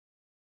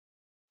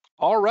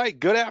All right,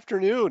 good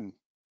afternoon,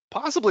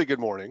 possibly good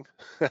morning,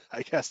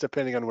 I guess,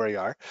 depending on where you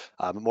are.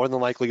 More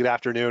than likely, good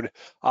afternoon.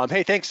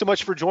 Hey, thanks so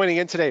much for joining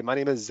in today. My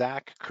name is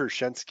Zach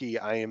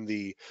Kershensky. I am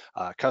the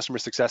customer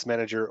success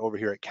manager over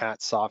here at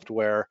CAT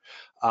Software.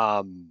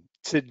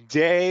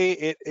 Today,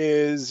 it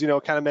is,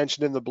 kind of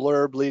mentioned in the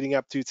blurb leading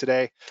up to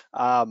today.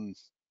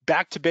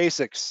 Back to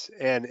basics,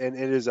 and it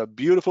is a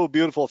beautiful,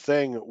 beautiful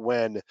thing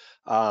when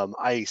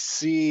I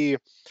see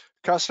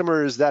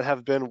customers that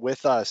have been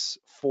with us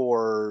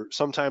for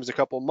sometimes a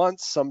couple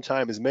months,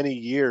 sometimes many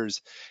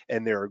years,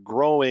 and they're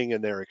growing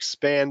and they're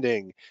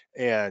expanding.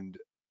 And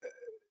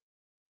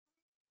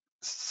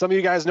some of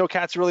you guys know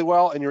cats really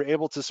well and you're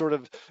able to sort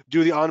of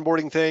do the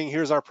onboarding thing.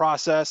 Here's our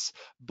process.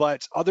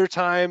 But other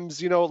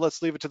times,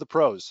 let's leave it to the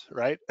pros,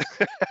 right?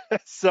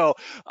 So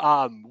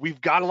we've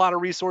got a lot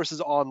of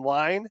resources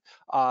online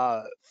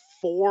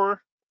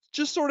for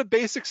just sort of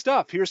basic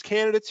stuff. Here's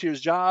candidates, here's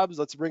jobs,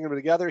 let's bring them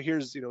together.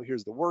 Here's the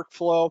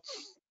workflow.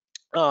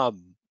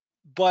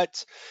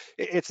 But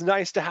it's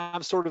nice to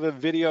have sort of a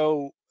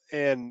video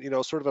and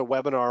sort of a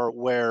webinar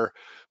where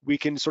we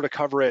can sort of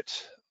cover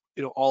it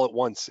all at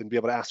once and be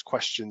able to ask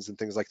questions and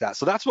things like that.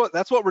 So that's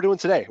what we're doing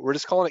today. We're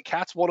just calling it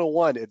Cats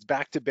 101. It's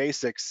back to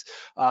basics.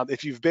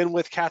 If you've been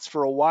with Cats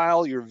for a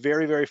while, you're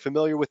very, very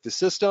familiar with the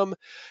system.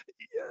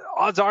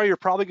 Odds are you're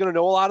probably going to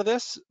know a lot of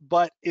this,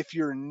 but if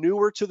you're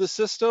newer to the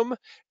system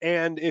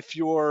and if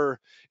you're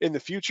in the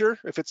future,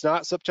 if it's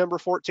not September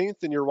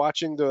 14th and you're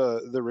watching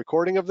the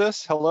recording of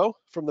this, hello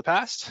from the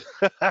past.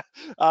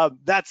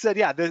 That said,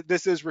 yeah,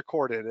 this is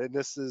recorded and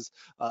this is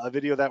a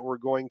video that we're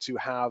going to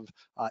have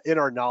in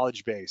our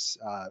knowledge base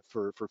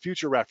for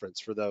future reference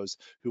for those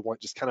who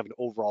want just kind of an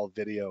overall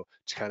video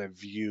to kind of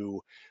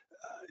view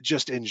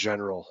just in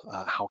general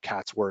how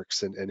CATS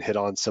works and hit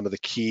on some of the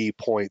key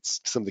points,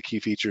 some of the key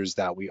features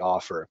that we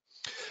offer.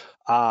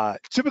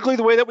 Typically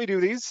the way that we do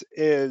these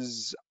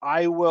is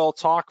I will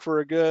talk for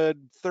a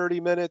good 30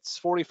 minutes,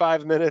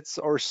 45 minutes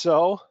or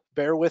so.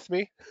 Bear with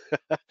me.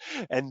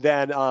 And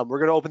then we're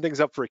going to open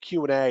things up for a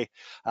Q&A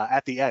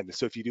at the end.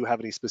 So if you do have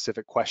any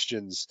specific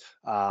questions,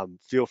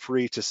 feel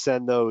free to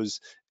send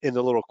those in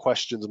the little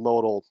questions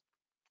modal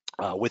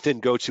within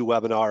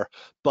GoToWebinar.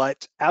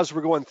 But as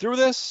we're going through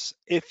this,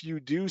 if you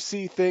do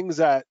see things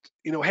that,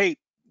 hey,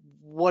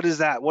 what is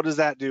that? What does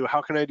that do?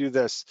 How can I do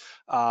this?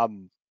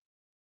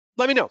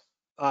 Let me know.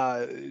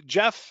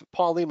 Jeff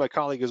Pauly, my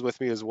colleague, is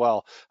with me as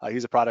well.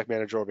 He's a product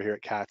manager over here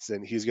at CATS,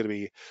 and he's going to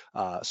be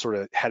sort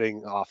of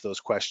heading off those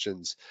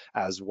questions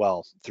as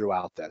well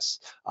throughout this.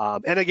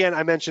 And again,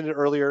 I mentioned it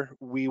earlier,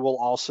 we will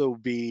also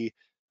be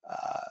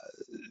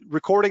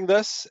recording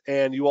this,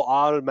 and you will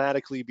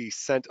automatically be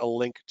sent a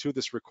link to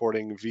this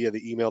recording via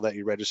the email that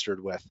you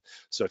registered with.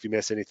 So if you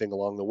miss anything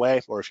along the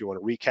way, or if you want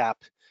to recap,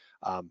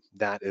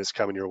 that is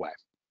coming your way.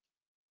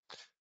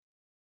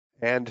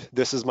 And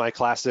this is my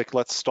classic,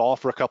 let's stall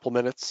for a couple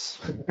minutes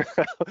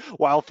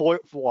while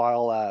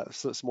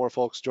some more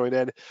folks join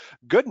in.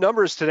 Good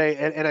numbers today,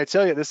 and I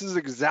tell you, this is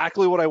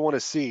exactly what I want to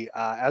see.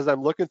 As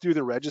I'm looking through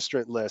the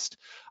registrant list,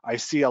 I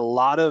see a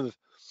lot of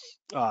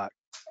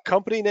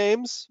company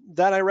names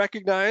that I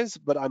recognize,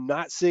 but I'm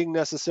not seeing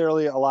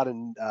necessarily a lot of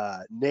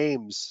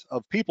names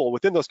of people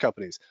within those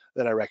companies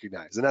that I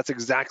recognize. And that's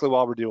exactly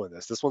why we're doing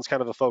this. This one's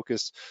kind of a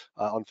focus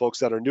on folks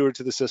that are newer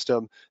to the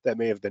system that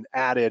may have been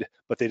added,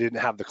 but they didn't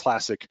have the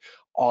classic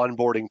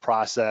onboarding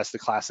process, the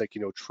classic,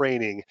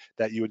 training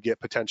that you would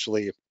get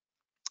potentially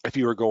if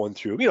you were going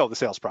through, the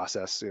sales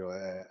process,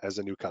 as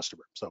a new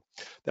customer. So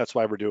that's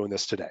why we're doing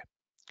this today.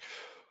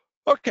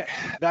 Okay,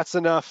 that's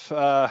enough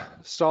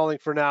stalling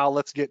for now.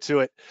 Let's get to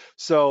it.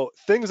 So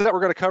things that we're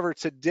going to cover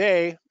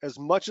today, as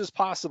much as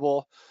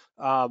possible,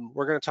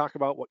 we're going to talk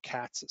about what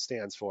CATS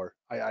stands for.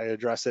 I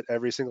address it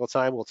every single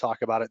time. We'll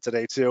talk about it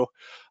today too.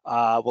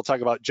 We'll talk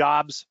about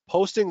jobs,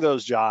 posting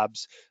those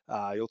jobs.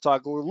 You'll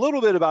talk a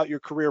little bit about your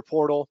career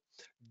portal.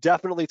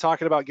 Definitely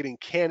talking about getting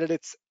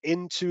candidates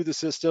into the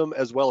system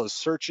as well as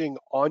searching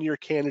on your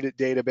candidate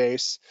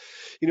database.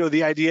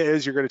 The idea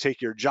is you're going to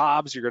take your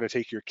jobs, you're going to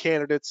take your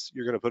candidates,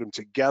 you're going to put them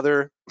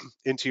together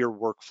into your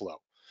workflow.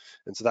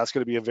 And so that's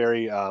going to be a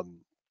very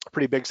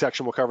pretty big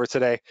section we'll cover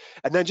today.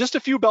 And then just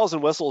a few bells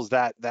and whistles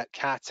that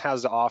CATS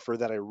has to offer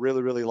that I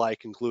really, really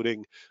like,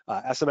 including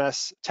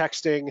SMS,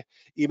 texting,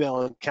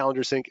 email and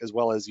calendar sync, as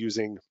well as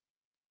using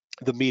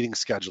the meeting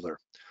scheduler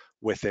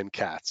within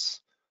CATS.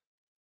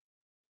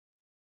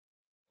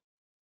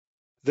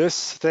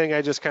 This thing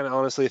I just kind of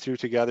honestly threw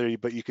together,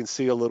 but you can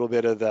see a little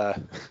bit of the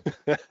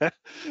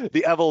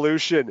the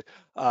evolution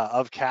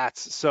of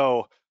CATS.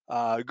 So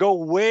go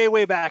way,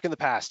 way back in the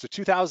past to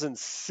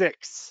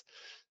 2006.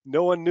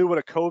 No one knew what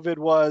a COVID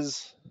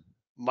was.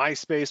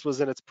 MySpace was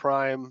in its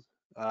prime.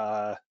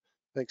 I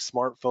think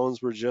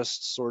smartphones were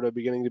just sort of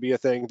beginning to be a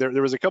thing.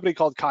 There was a company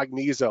called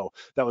Cognizo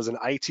that was an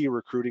IT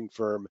recruiting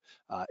firm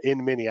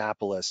in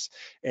Minneapolis.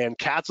 And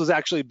CATS was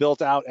actually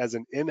built out as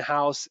an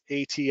in-house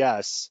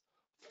ATS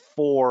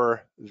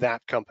for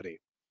that company.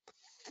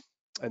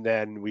 And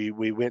then we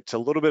went to a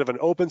little bit of an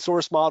open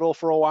source model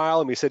for a while,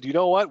 and we said, you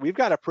know what, we've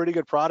got a pretty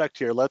good product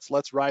here.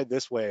 Let's ride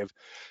this wave.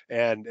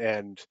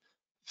 And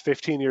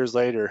 15 years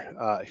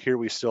later, here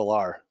we still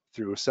are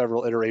through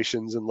several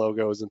iterations and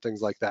logos and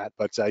things like that.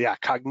 But yeah,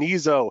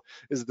 Cognizo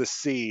is the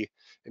C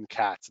in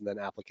CATS, and then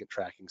applicant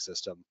tracking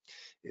system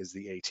is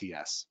the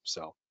ATS.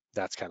 So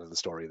that's kind of the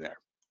story there,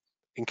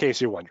 in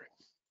case you're wondering.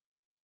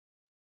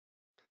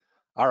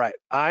 All right,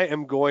 I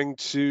am going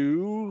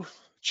to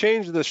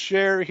change the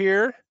share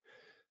here,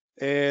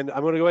 and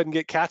I'm going to go ahead and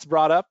get CATS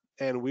brought up,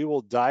 and we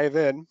will dive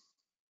in.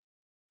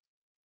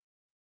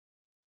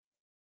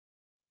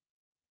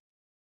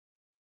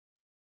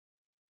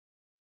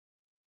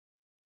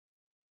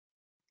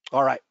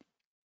 All right,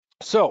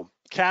 so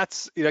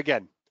CATS,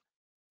 again,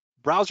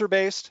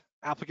 browser-based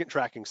applicant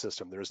tracking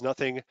system. There's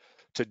nothing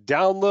to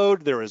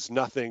download. There is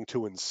nothing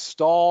to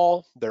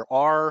install. There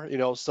are,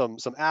 some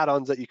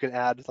add-ons that you can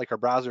add, like our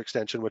browser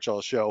extension, which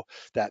I'll show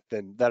that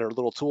are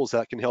little tools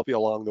that can help you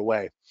along the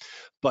way.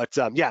 But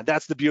yeah,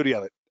 that's the beauty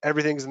of it.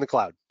 Everything's in the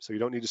cloud, so you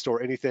don't need to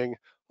store anything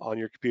on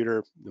your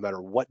computer, no matter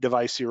what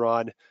device you're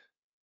on.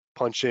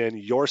 Punch in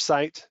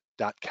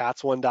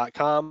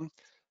yoursite.cats1.com.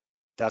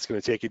 That's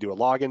going to take you to a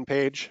login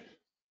page.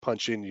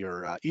 Punch in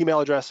your email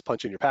address,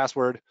 punch in your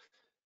password,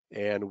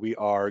 and we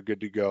are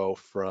good to go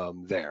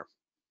from there.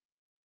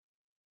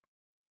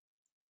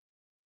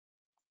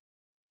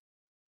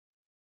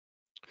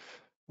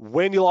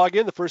 When you log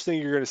in, the first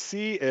thing you're going to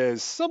see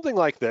is something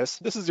like this.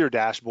 This is your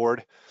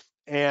dashboard,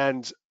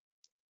 and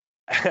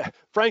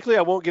frankly,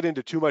 I won't get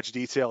into too much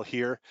detail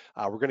here.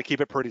 We're going to keep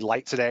it pretty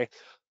light today.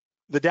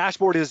 The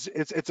dashboard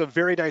it's a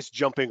very nice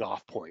jumping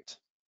off point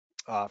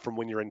from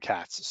when you're in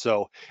CATS.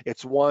 So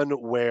it's one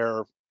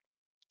where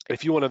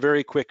if you want a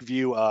very quick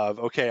view of,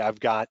 okay, I've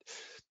got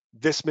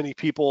this many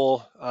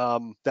people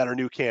that are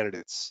new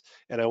candidates,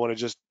 and I want to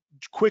just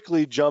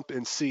quickly jump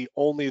and see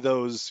only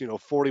those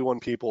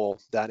 41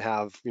 people that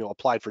have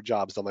applied for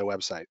jobs on my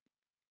website.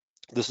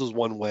 This is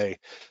one way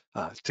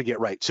to get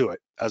right to it,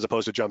 as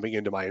opposed to jumping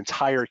into my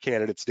entire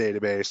candidates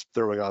database,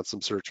 throwing on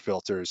some search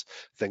filters,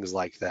 things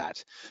like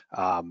that.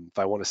 If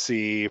I want to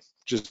see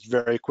just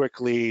very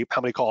quickly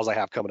how many calls I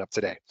have coming up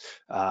today,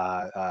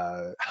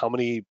 how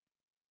many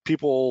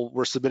people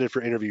were submitted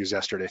for interviews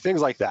yesterday,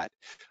 things like that.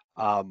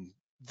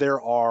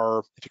 There are,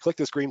 if you click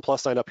this green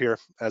plus sign up here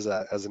as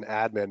an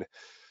admin,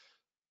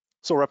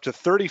 so we're up to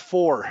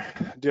 34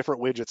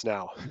 different widgets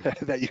now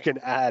that you can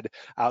add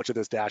out to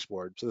this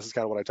dashboard. So this is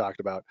kind of what I talked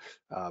about.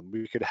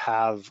 We could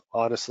have,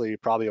 honestly,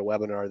 probably a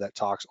webinar that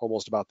talks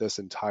almost about this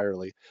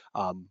entirely.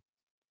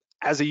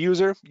 As a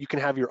user, you can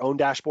have your own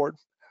dashboard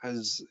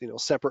as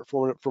separate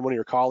from one of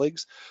your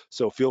colleagues.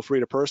 So feel free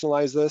to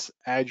personalize this,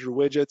 add your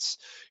widgets,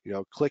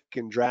 click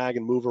and drag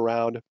and move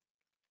around.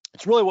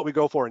 It's really what we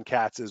go for in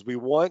CATS is we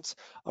want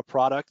a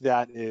product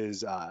that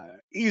is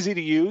easy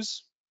to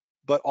use,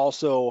 but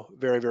also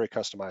very, very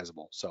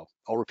customizable. So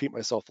I'll repeat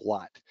myself a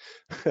lot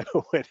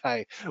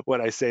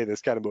when I say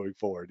this kind of moving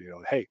forward,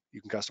 hey,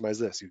 you can customize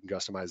this, you can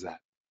customize that.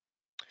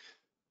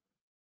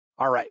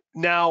 All right,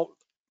 now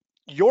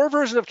your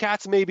version of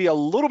CATS may be a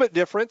little bit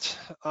different.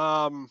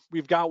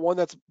 We've got one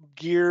that's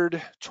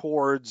geared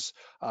towards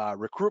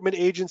recruitment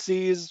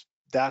agencies.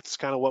 That's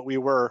kind of what we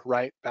were,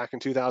 right, back in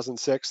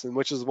 2006, and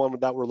which is the one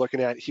that we're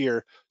looking at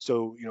here.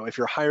 So, if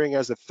you're hiring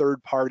as a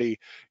third party,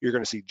 you're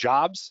going to see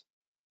jobs.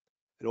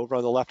 And over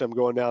on the left, I'm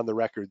going down the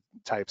record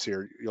types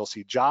here. You'll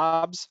see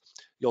jobs,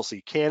 you'll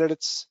see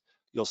candidates,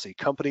 you'll see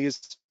companies,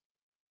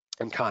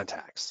 and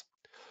contacts.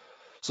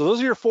 So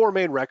those are your four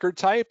main record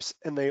types,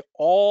 and they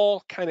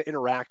all kind of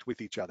interact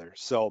with each other.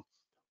 So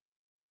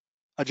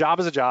a job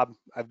is a job.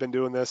 I've been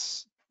doing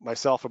this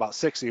myself about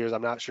 6 years.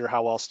 I'm not sure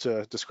how else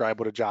to describe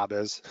what a job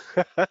is.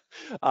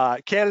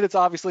 Candidates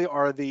obviously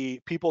are the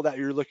people that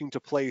you're looking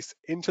to place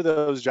into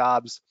those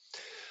jobs.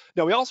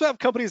 Now we also have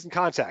companies and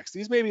contacts.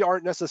 These maybe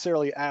aren't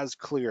necessarily as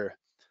clear.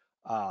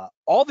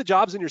 All the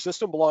jobs in your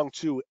system belong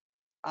to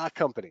a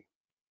company.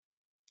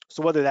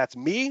 So whether that's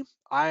me,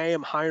 I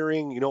am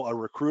hiring, a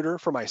recruiter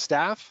for my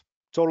staff,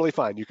 totally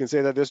fine. You can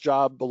say that this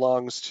job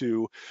belongs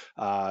to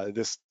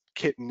this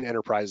Kitten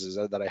Enterprises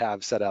that I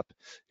have set up,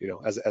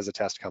 as a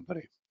test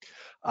company.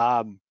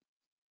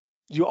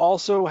 You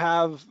also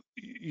have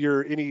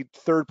any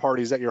third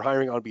parties that you're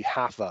hiring on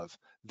behalf of.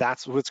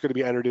 That's what's going to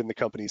be entered in the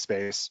company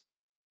space.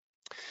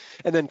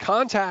 And then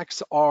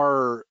contacts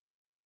are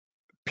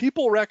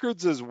people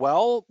records as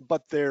well,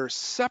 but they're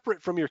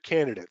separate from your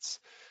candidates.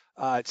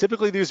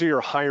 Typically, these are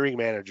your hiring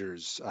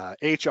managers,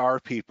 HR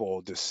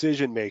people,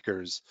 decision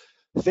makers.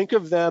 Think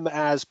of them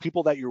as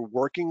people that you're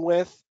working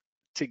with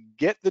to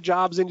get the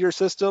jobs into your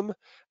system,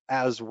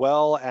 as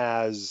well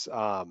as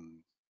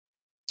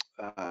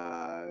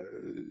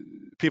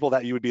people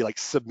that you would be like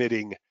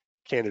submitting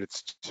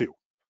candidates to.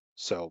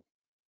 So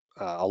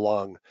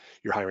along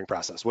your hiring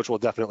process, which we'll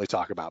definitely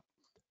talk about.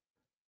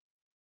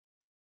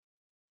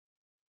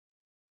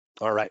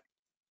 All right.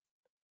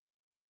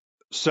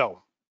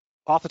 So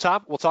off the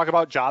top, we'll talk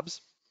about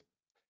jobs.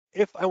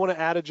 If I want to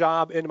add a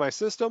job into my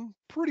system,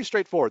 pretty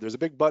straightforward. There's a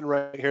big button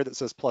right here that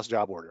says plus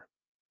job order.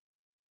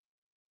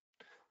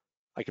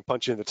 I can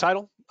punch in the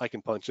title. I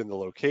can punch in the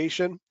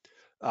location.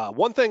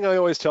 One thing I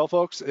always tell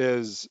folks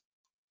is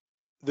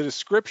the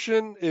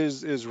description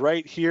is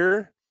right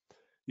here.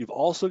 You've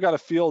also got a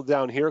field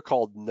down here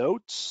called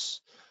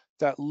notes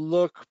that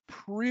look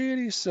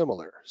pretty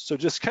similar. So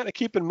just kind of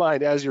keep in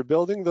mind as you're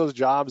building those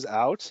jobs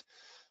out,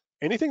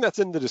 anything that's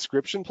in the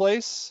description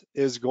place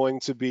is going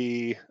to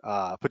be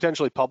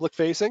potentially public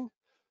facing.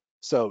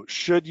 So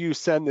should you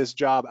send this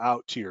job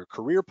out to your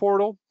career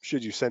portal,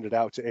 should you send it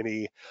out to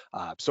any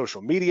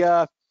social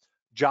media,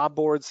 job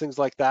boards, things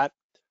like that,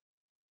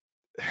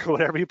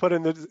 whatever you put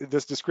in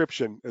this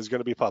description is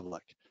going to be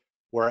public.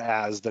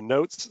 Whereas the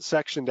notes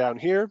section down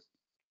here,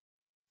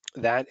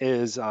 that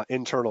is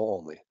internal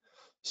only.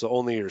 So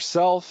only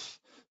yourself,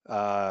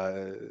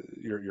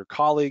 your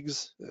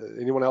colleagues,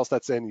 anyone else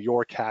that's in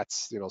your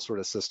CATS, sort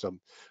of system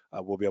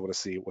will be able to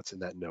see what's in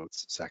that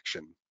notes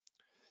section.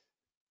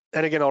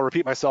 And again, I'll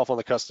repeat myself on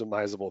the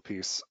customizable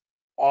piece.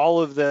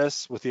 All of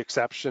this, with the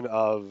exception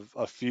of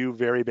a few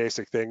very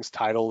basic things,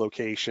 title,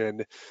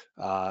 location,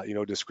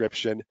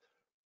 description,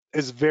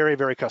 is very,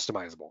 very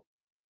customizable.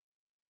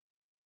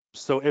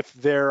 So if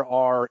there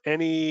are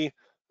any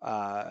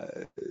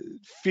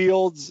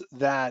fields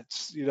that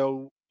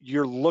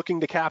you're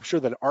looking to capture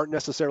that aren't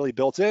necessarily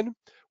built in,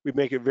 we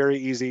make it very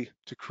easy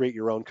to create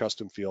your own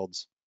custom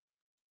fields,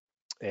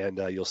 and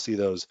you'll see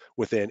those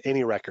within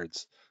any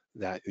records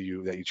that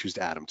you choose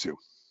to add them to.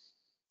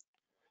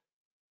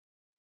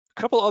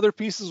 A couple other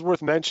pieces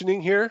worth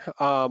mentioning here.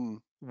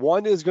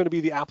 One is going to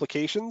be the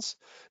applications.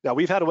 Now,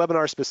 we've had a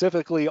webinar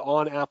specifically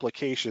on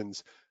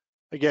applications.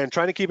 Again,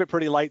 trying to keep it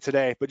pretty light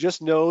today, but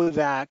just know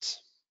that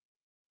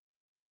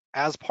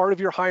as part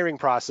of your hiring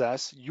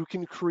process, you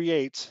can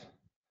create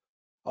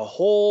a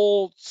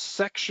whole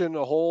section,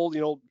 a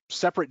whole,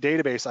 separate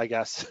database, I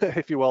guess,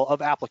 if you will,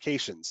 of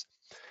applications.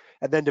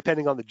 And then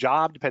depending on the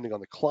job, depending on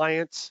the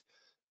client,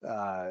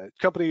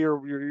 company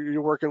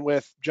you're working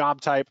with, job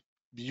type,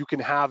 you can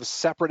have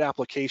separate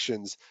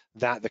applications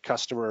that the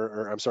customer,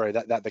 or I'm sorry,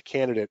 that the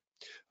candidate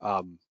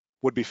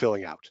would be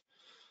filling out.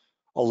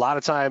 A lot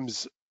of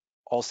times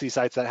I'll see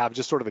sites that have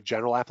just sort of a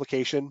general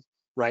application,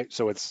 right?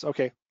 So it's,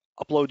 okay,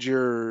 upload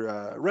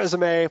your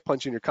resume,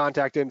 punch in your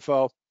contact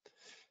info.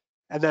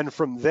 And then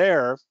from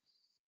there,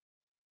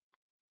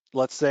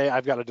 let's say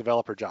I've got a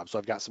developer job, so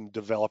I've got some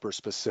developer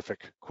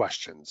specific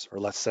questions, or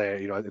let's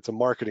say, it's a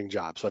marketing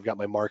job, so I've got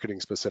my marketing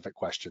specific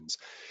questions.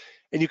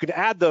 And you can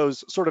add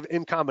those sort of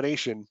in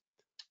combination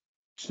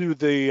to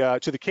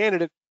the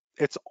candidate.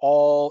 It's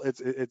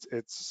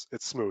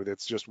smooth.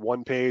 It's just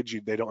one page.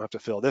 They don't have to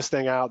fill this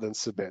thing out, then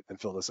submit,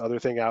 and fill this other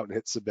thing out and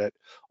hit submit.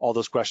 All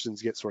those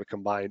questions get sort of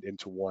combined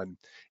into one,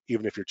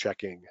 even if you're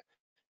checking,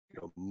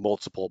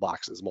 multiple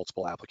boxes,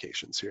 multiple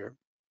applications here.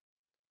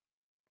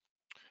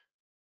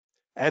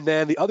 And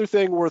then the other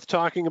thing worth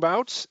talking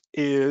about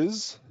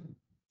is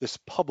this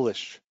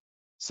publish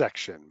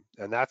section.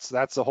 And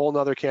that's a whole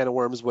nother can of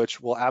worms,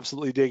 which we'll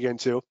absolutely dig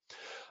into.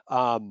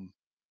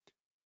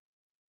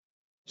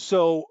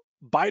 So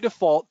by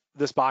default,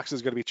 this box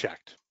is going to be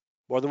checked.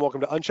 More than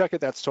welcome to uncheck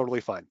it. That's totally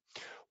fine.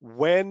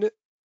 When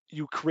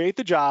you create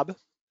the job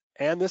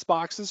and this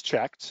box is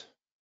checked,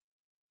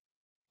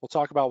 we'll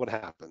talk about what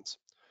happens.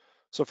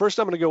 So first,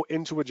 I'm going to go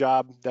into a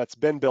job that's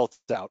been built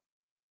out.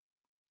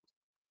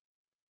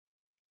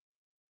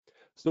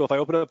 So if I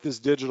open up this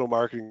digital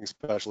marketing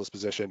specialist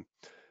position,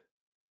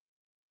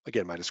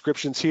 again, my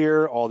description's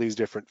here, all these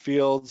different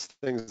fields,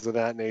 things of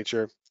that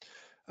nature.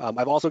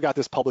 I've also got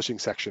this publishing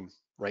section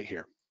right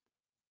here.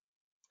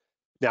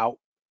 Now,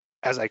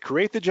 as I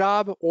create the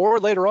job, or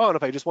later on,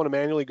 if I just want to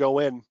manually go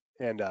in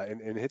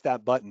and hit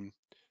that button,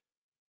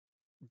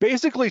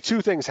 basically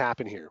two things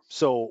happen here.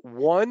 So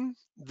one,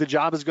 the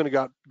job is going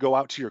to go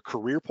out to your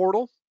career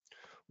portal,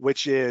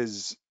 which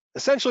is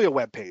essentially a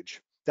web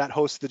page that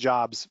hosts the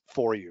jobs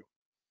for you.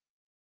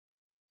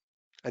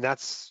 And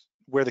that's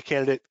where the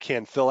candidate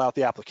can fill out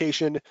the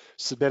application,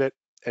 submit it,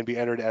 and be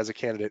entered as a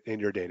candidate in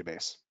your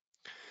database.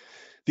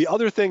 The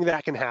other thing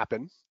that can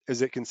happen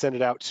is it can send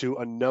it out to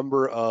a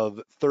number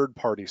of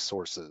third-party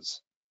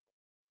sources.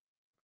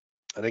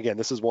 And again,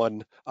 this is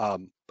one,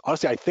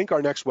 honestly, I think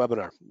our next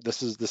webinar,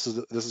 this is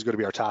going to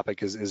be our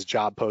topic, is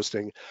job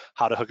posting,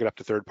 how to hook it up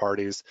to third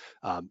parties,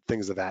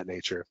 things of that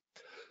nature.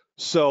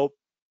 So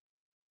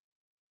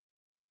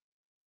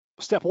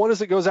step one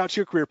is it goes out to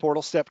your career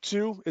portal. Step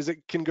two is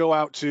it can go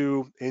out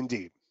to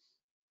Indeed,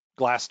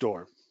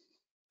 Glassdoor,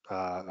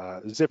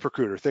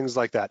 ZipRecruiter, things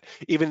like that,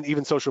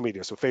 even social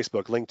media, so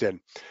Facebook, LinkedIn.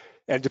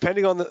 And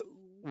depending on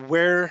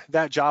where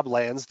that job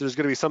lands, there's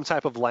going to be some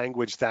type of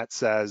language that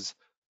says,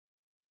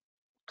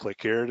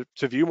 click here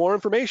to view more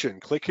information,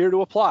 click here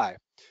to apply.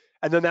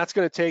 And then that's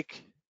going to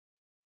take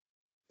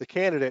the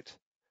candidate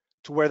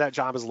to where that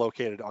job is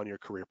located on your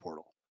career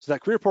portal. So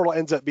that career portal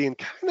ends up being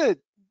kind of,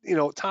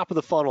 top of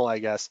the funnel, I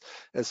guess,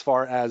 as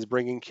far as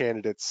bringing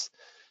candidates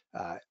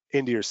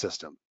into your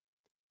system.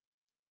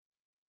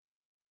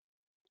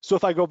 So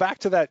if I go back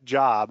to that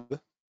job,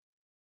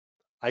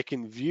 I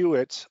can view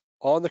it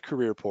on the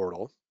career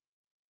portal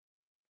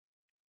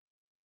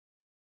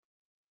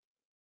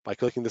by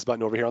clicking this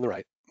button over here on the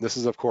right. This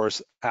is, of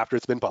course, after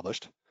it's been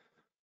published.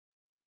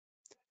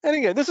 And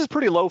again, this is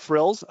pretty low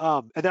frills,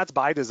 and that's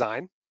by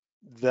design.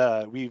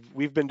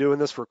 We've been doing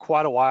this for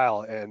quite a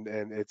while, and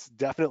it's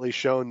definitely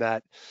shown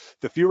that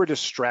the fewer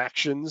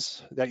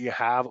distractions that you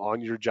have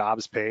on your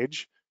jobs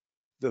page,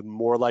 the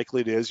more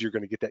likely it is you're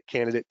going to get that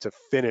candidate to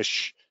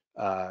finish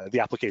the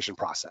application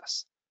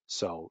process.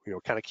 So,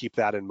 kind of keep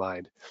that in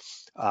mind.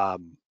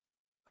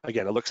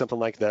 Again, it looks something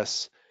like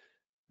this.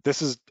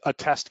 This is a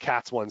test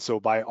CATS one, so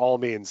by all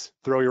means,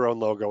 throw your own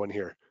logo in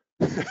here.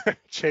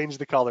 Change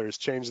the colors,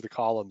 change the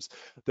columns.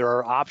 There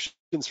are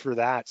options for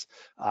that.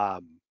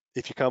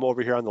 If you come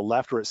over here on the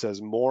left where it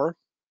says more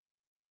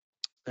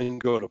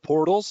and go to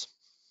portals,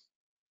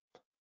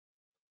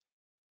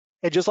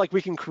 and just like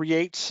we can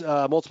create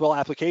multiple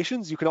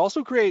applications, you can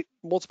also create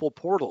multiple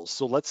portals.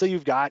 So let's say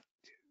you've got,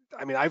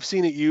 I've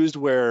seen it used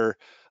where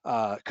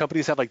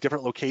companies have like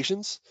different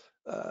locations,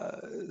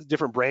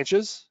 different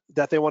branches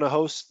that they want to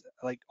host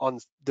like on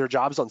their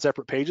jobs on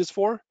separate pages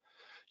for.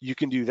 You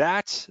can do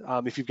that.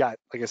 If you've got,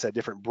 like I said,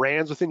 different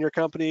brands within your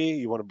company,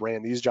 you want to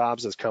brand these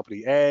jobs as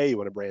company A, you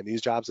want to brand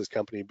these jobs as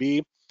company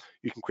B,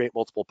 you can create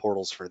multiple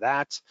portals for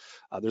that.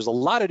 There's a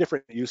lot of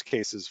different use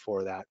cases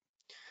for that.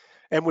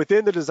 And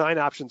within the design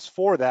options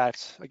for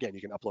that, again,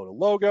 you can upload a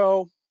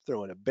logo,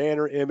 throw in a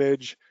banner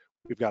image.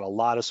 We've got a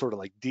lot of sort of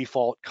like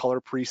default color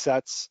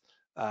presets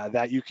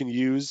that you can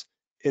use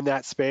in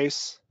that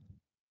space.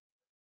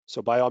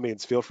 So by all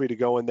means, feel free to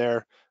go in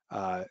there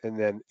and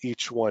then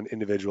each one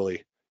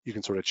individually you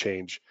can sort of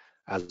change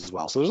as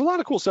well. So there's a lot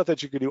of cool stuff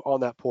that you can do on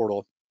that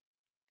portal.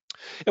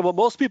 And what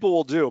most people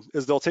will do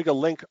is they'll take a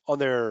link on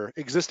their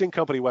existing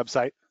company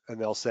website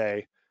and they'll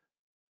say,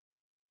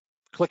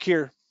 click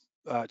here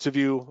to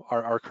view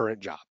our current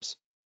jobs.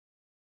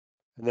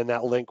 And then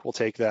that link will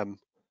take them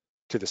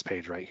to this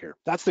page right here.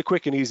 That's the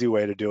quick and easy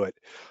way to do it.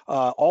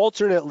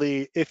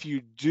 Alternately, if you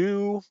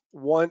do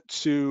want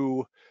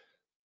to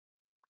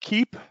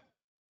keep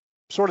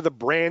sort of the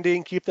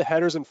branding, keep the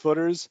headers and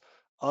footers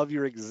of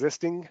your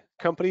existing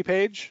company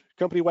page,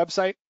 company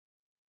website,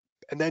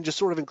 and then just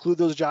sort of include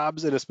those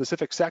jobs in a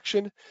specific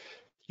section,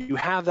 you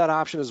have that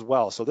option as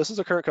well. So this is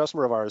a current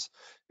customer of ours,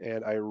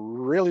 and I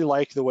really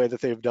like the way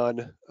that they've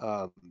done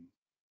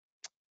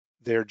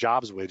their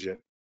jobs widget,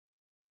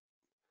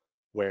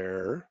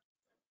 where,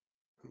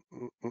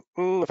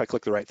 if I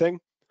click the right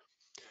thing,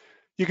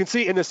 you can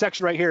see in this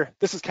section right here,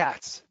 this is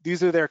CATS.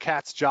 These are their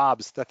CATS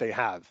jobs that they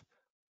have.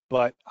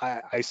 But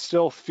I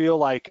still feel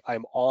like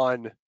I'm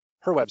on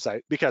her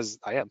website because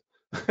I am.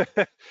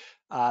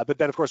 But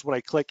then, of course, when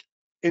I click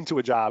into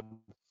a job,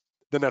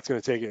 then that's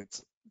going to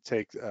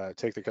take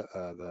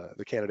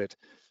the candidate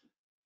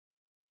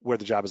where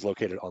the job is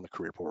located on the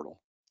career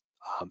portal.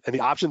 And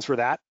the options for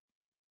that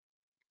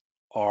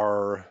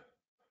are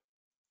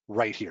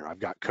right here. I've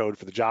got code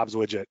for the jobs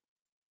widget,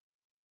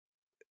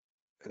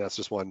 and that's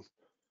just one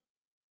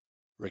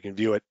where you can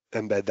view it,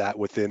 embed that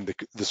within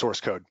the source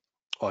code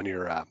on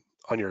your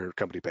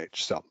company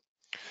page. So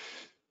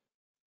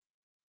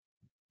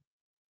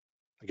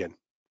again,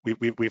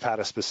 we've had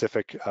a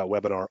specific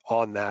webinar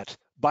on that.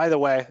 By the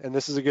way, and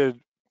this is a good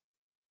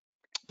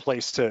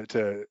place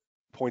to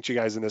point you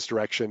guys in this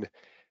direction.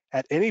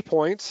 At any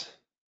point,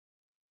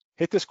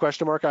 hit this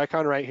question mark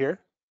icon right here.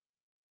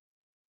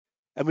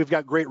 And we've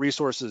got great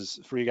resources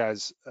for you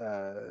guys,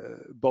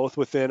 both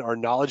within our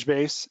knowledge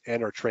base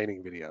and our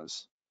training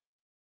videos.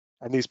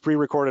 And these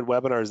pre-recorded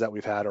webinars that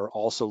we've had are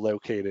also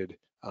located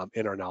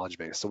in our knowledge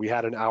base. So we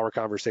had an hour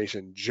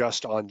conversation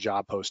just on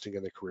job posting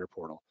in the career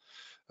portal.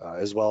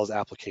 As well as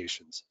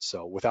applications.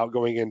 So without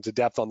going into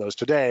depth on those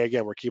today,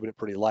 again, we're keeping it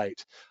pretty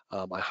light.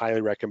 I highly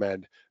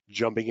recommend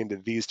jumping into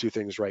these two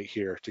things right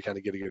here to kind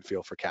of get a good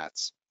feel for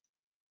CATS.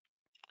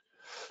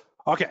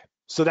 Okay,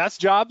 so that's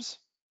jobs.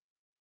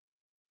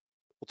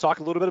 We'll talk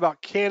a little bit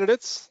about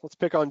candidates. Let's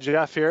pick on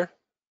Jeff here.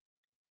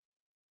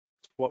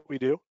 What we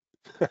do.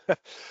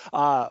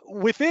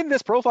 Within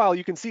this profile,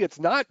 you can see it's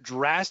not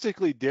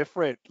drastically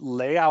different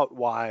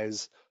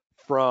layout-wise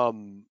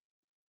from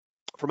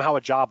how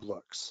a job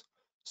looks.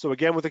 So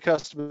again, with the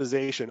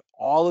customization,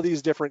 all of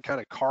these different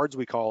kind of cards,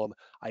 we call them,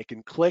 I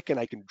can click and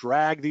I can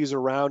drag these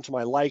around to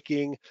my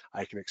liking.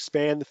 I can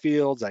expand the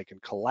fields. I can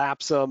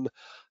collapse them.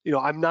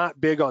 I'm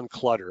not big on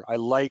clutter. I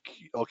like,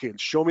 okay,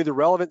 show me the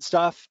relevant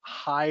stuff,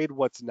 hide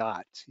what's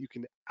not. You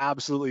can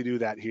absolutely do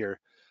that here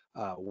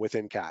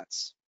within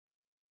CATS.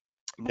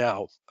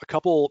 Now, a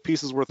couple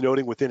pieces worth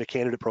noting within a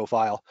candidate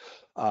profile.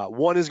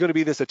 One is going to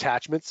be this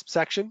attachments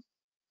section.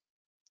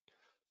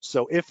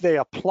 So if they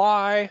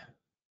apply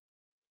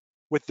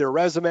with their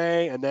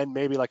resume and then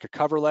maybe like a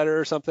cover letter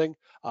or something,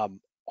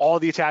 all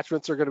the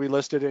attachments are going to be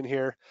listed in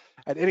here.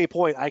 At any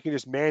point, I can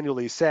just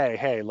manually say,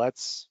 hey,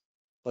 let's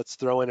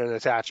throw in an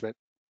attachment,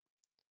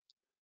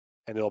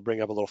 and it'll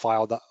bring up a little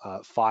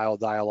file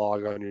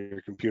dialog on your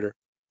computer,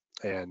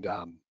 and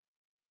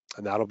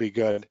that'll be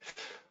good.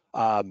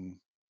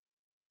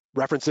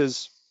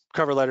 References,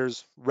 cover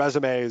letters,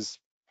 resumes,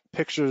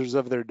 pictures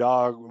of their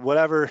dog,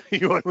 whatever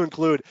you want to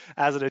include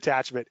as an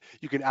attachment,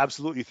 you can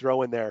absolutely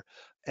throw in there.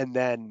 And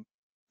then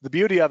the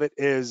beauty of it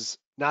is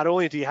not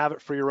only do you have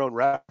it for your own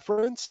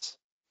reference,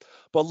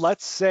 But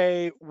let's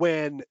say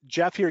when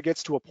Jeff here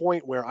gets to a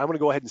point where I'm going to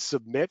go ahead and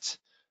submit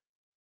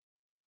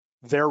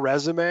their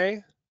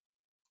resume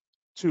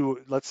to,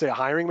 let's say, a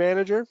hiring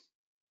manager,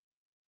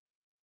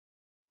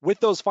 with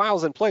those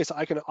files in place,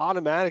 I can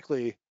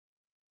automatically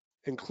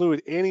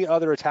include any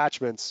other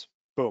attachments,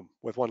 boom,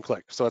 with one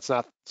click. So it's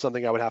not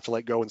something I would have to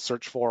like go and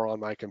search for on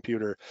my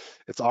computer.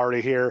 It's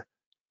already here.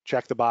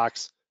 Check the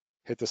box,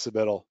 hit the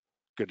submittal,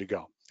 good to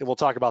go. And we'll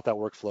talk about that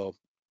workflow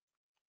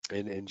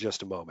in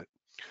just a moment.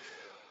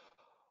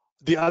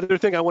 The other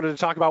thing I wanted to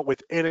talk about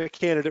within a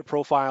candidate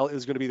profile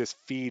is going to be this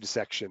feed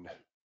section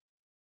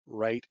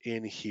right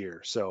in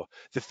here. So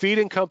the feed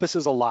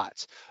encompasses a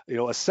lot.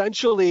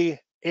 Essentially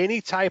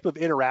any type of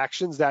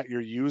interactions that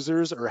your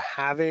users are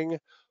having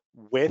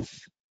with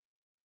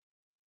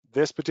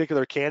this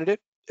particular candidate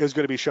is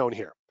going to be shown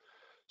here.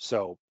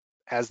 So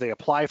as they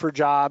apply for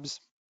jobs,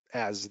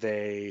 as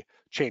they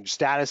change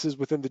statuses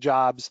within the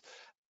jobs,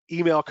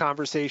 email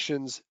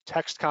conversations,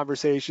 text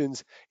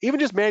conversations, even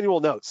just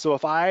manual notes. So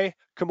if I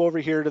come over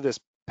here to this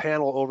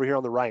panel over here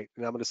on the right,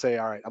 and I'm going to say,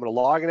 all right, I'm going to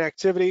log an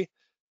activity,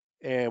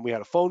 and we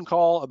had a phone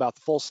call about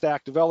the full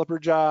stack developer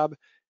job,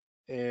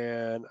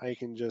 and I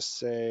can just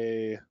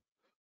say,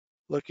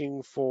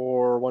 looking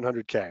for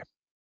 100K.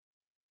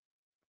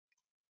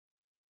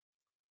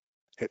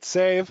 Hit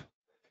save,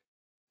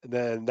 and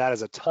then that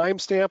is a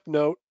timestamp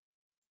note.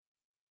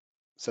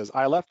 It says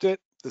I left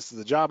it. This is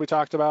the job we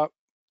talked about.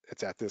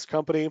 It's at this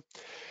company.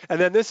 And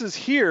then this is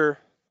here,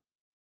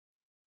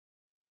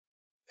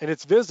 and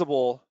it's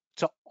visible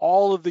to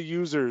all of the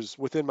users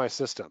within my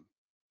system.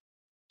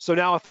 So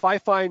now if I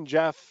find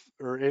Jeff,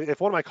 or if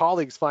one of my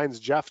colleagues finds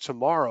Jeff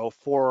tomorrow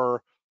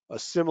for a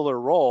similar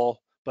role,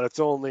 but it's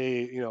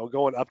only,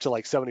 going up to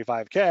like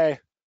 75K,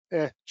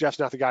 Jeff's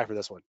not the guy for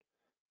this one.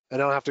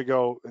 And I don't have to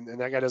go,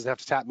 and that guy doesn't have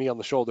to tap me on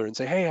the shoulder and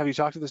say, hey, have you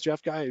talked to this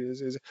Jeff guy?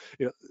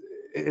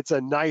 It's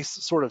a nice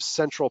sort of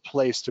central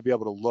place to be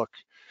able to look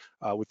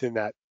within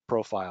that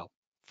profile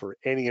for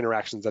any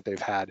interactions that they've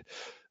had.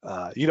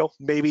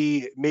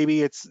 Maybe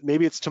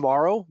it's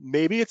tomorrow,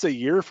 maybe it's a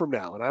year from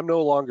now, and I'm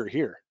no longer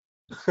here.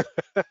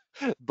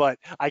 But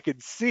I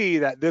could see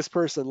that this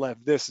person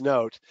left this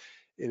note,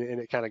 and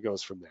it kind of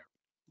goes from there.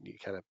 You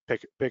kind of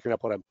picking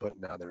up what I'm putting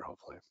down there,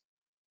 hopefully.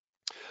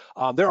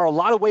 There are a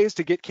lot of ways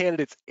to get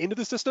candidates into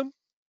the system.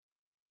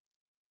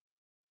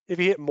 If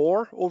you hit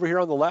more over here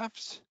on the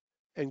left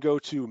and go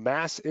to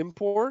mass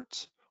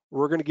import,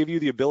 we're going to give you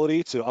the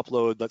ability to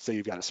upload, let's say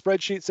you've got a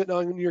spreadsheet sitting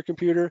on your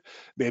computer,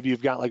 maybe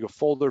you've got like a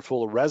folder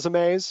full of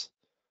resumes.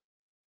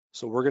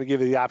 So we're going to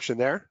give you the option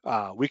there.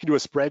 We can do a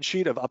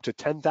spreadsheet of up to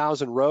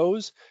 10,000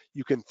 rows.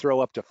 You can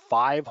throw up to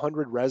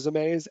 500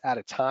 resumes at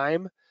a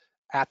time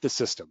at the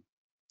system.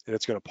 And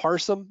it's going to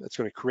parse them. It's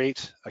going to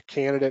create a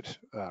candidate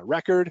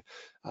record.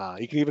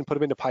 You can even put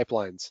them into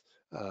pipelines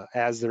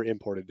as they're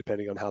imported,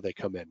 depending on how they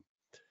come in.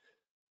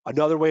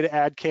 Another way to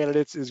add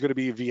candidates is going to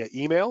be via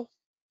email.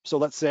 So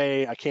let's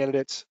say a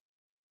candidate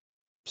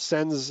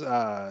sends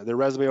their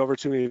resume over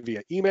to me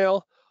via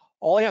email.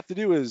 All I have to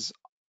do is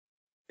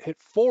hit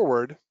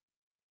forward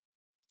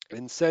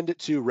and send it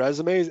to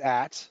resumes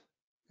at,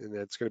 and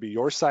it's going to be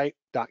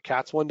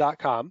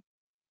yoursite.cats1.com.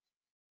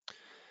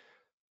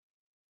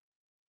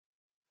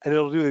 And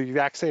it'll do the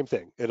exact same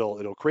thing.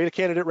 It'll create a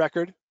candidate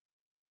record,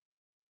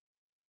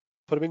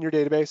 put them in your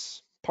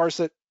database, parse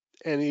it,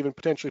 and even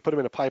potentially put them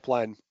in a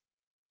pipeline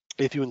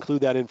if you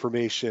include that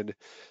information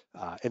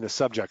in the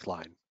subject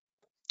line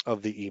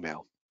of the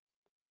email.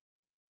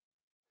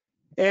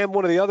 And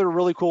one of the other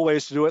really cool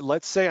ways to do it,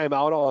 let's say I'm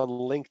out on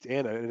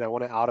LinkedIn and I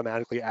want to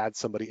automatically add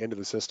somebody into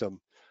the system.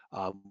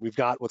 We've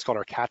got what's called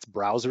our CATS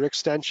browser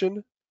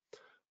extension,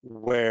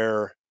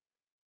 where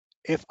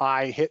if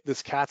I hit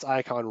this CATS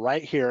icon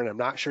right here, and I'm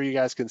not sure you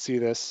guys can see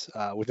this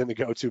within the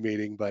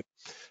GoToMeeting, but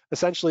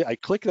essentially I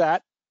click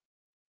that,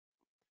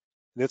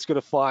 and it's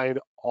going to find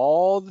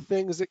all the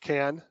things it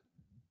can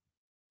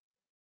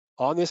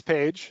on this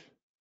page.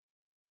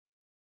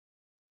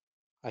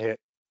 I hit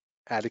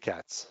add to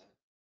CATS.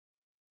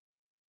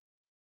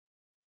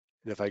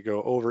 And if I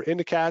go over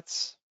into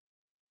CATS,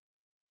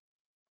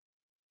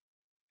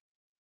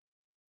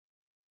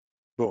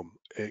 boom,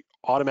 it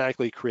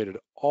automatically created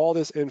all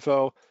this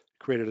info,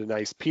 created a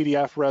nice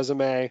PDF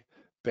resume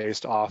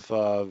based off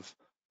of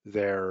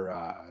their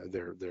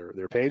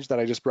page that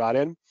I just brought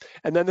in.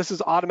 And then this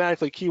is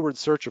automatically keyword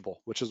searchable,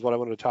 which is what I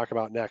wanted to talk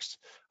about next,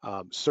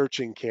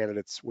 searching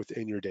candidates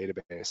within your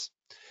database.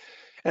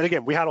 And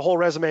again, we had a whole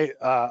resume,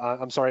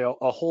 a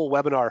whole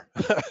webinar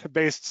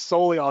based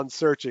solely on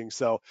searching.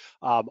 So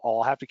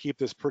I'll have to keep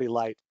this pretty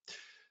light. A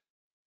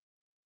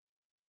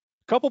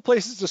couple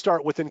places to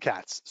start within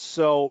CATS.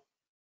 So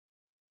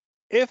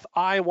if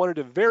I wanted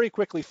to very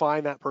quickly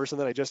find that person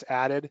that I just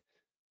added,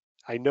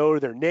 I know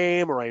their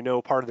name or I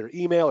know part of their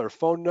email or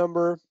phone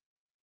number,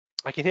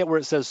 I can hit where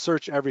it says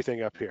search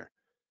everything up here.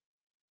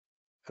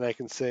 And I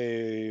can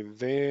say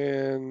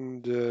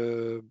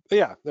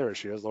yeah, there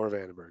she is, Laura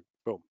Vandenberg,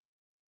 boom.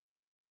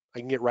 I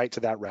can get right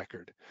to that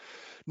record.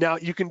 Now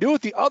you can do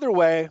it the other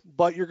way,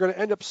 but you're gonna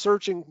end up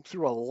searching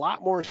through a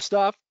lot more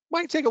stuff.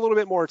 Might take a little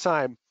bit more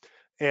time.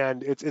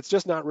 and it's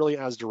just not really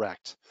as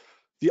direct.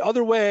 The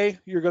other way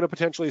you're going to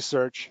potentially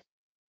search,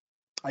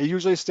 I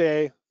usually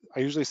say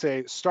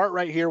start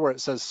right here where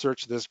it says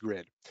search this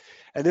grid.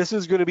 And this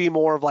is going to be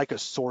more of like a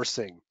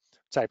sourcing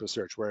type of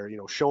search where,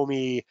 show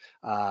me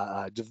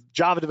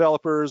Java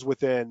developers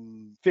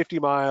within 50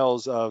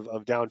 miles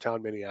of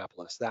downtown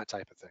Minneapolis, that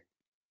type of thing.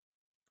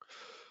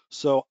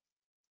 So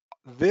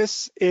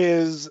this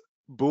is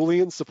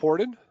Boolean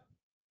supported.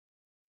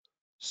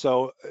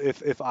 So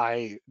if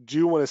I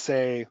do want to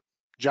say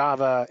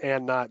Java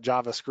and not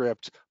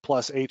JavaScript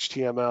plus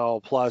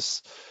HTML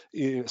plus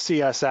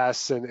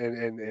CSS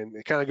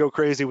and kind of go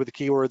crazy with the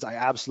keywords, I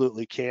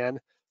absolutely can.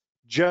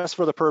 Just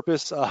for the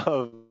purpose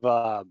of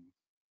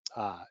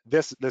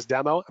this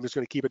demo, I'm just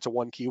going to keep it to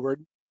one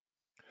keyword.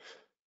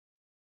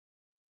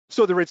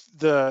 So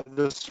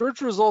the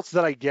search results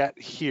that I get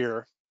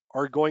here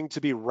are going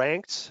to be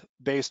ranked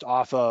based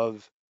off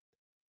of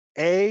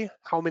A,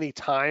 how many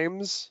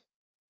times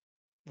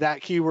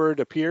that keyword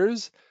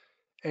appears,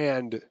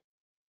 and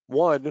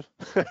one,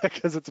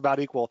 because it's about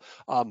equal,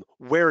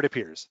 where it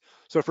appears.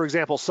 So for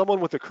example, someone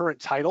with the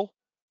current title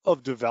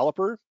of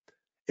developer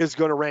is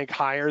going to rank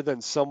higher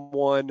than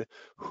someone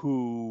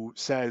who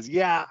says,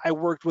 yeah, I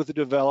worked with a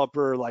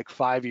developer like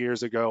 5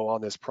 years ago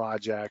on this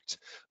project,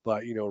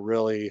 but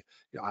really,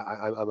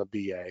 I'm a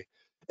BA.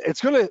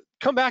 It's going to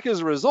come back as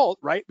a result,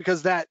 right?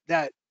 Because that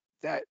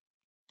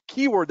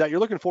keyword that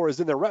you're looking for is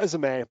in their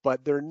resume,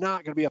 but they're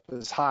not going to be up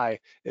as high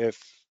as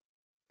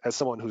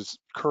someone who's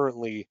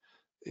currently,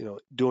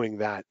 doing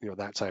that,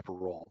 that type of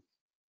role.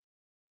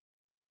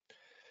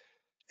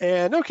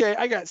 And okay,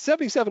 I got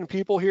 77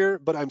 people here,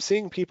 but I'm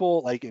seeing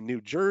people like in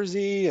New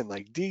Jersey and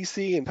like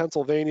DC and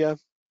Pennsylvania.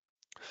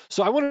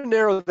 So I want to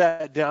narrow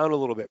that down a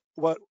little bit.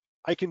 What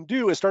I can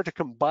do is start to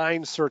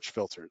combine search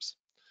filters.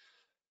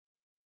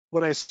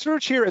 When I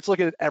search here, it's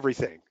looking at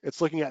everything.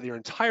 It's looking at their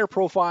entire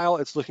profile.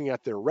 It's looking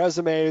at their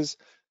resumes.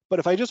 But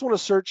if I just want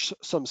to search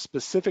some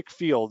specific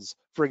fields,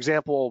 for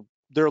example,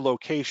 their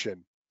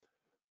location,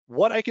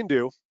 what I can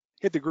do,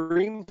 hit the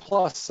green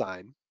plus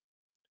sign,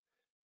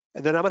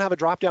 and then I'm gonna have a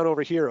drop down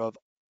over here of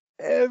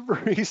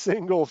every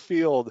single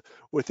field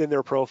within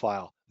their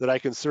profile that I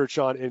can search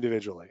on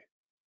individually.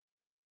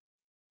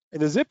 And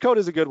the zip code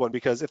is a good one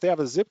because if they have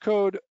a zip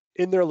code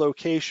in their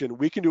location,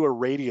 we can do a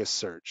radius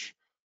search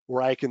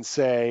where I can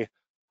say,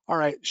 all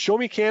right, show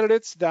me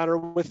candidates that are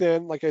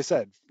within, like I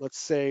said, let's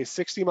say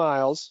 60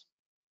 miles.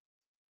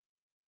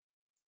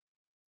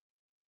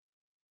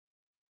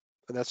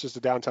 And that's just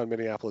a downtown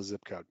Minneapolis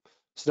zip code.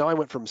 So now I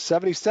went from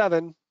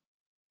 77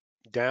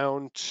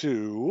 down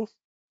to,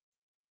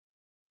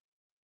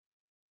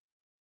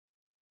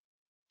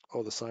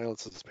 oh, the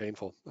silence is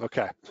painful.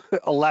 Okay,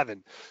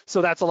 11.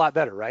 So that's a lot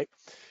better, right?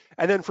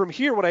 And then from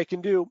here, what I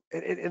can do,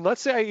 and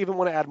let's say I even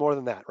want to add more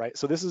than that, right?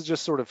 So this is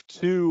just sort of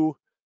two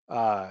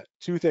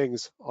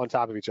things on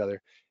top of each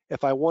other.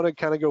 If I want to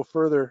kind of go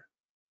further,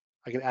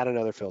 I can add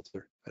another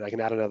filter, and I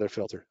can add another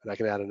filter, and I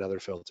can add another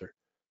filter.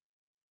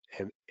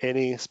 And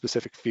any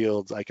specific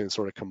fields I can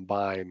sort of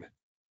combine.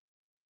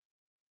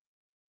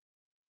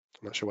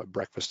 I'm not sure what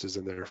breakfast is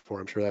in there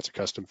for. I'm sure that's a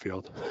custom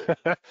field.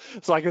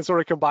 So I can sort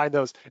of combine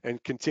those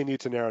and continue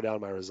to narrow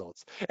down my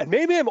results. And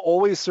maybe I'm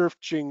always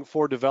searching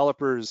for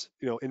developers,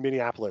 in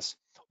Minneapolis.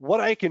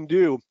 What I can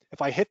do,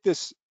 if I hit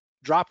this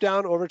drop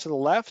down over to the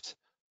left,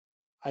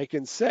 I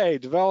can say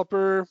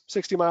developer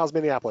 60 miles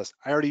Minneapolis.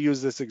 I already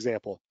used this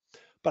example,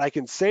 but I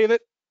can save it,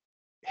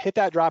 hit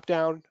that drop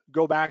down,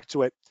 go back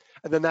to it,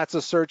 and then that's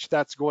a search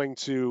that's going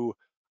to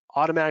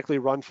automatically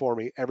run for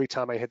me every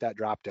time I hit that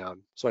drop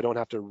down, so I don't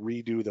have to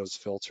redo those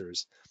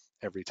filters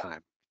every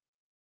time.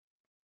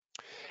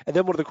 And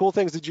then one of the cool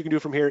things that you can do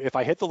from here, if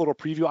I hit the little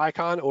preview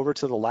icon over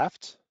to the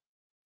left,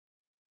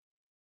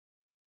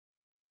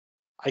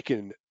 I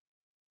can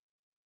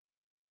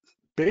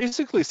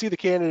basically see the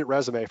candidate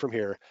resume from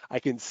here. I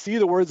can see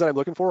the words that I'm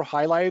looking for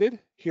highlighted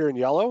here in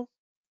yellow,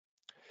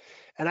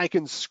 and I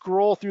can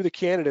scroll through the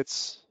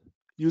candidates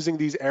using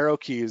these arrow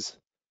keys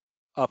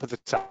up at the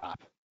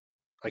top.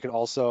 I can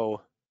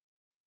also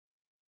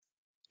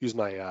use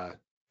my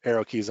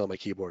arrow keys on my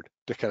keyboard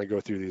to kind of go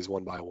through these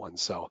one by one.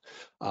 So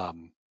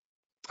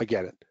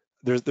again,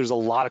 there's a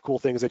lot of cool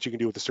things that you can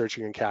do with the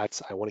searching in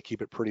CATS. I want to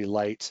keep it pretty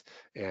light,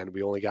 and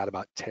we only got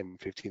about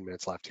 10-15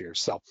 minutes left here.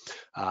 So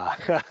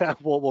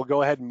we'll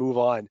go ahead and move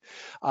on.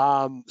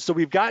 So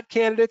we've got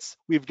candidates,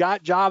 we've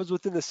got jobs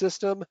within the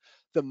system.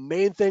 The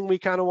main thing we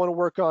kind of want to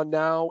work on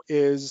now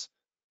is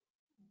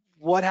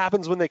what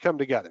happens when they come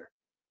together.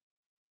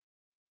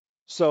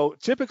 So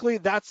typically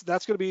that's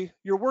going to be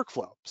your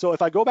workflow. So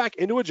if I go back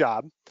into a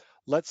job,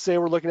 let's say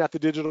we're looking at the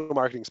digital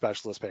marketing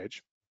specialist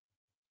page.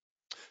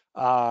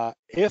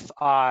 If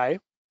I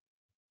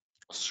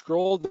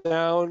scroll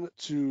down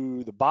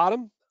to the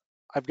bottom,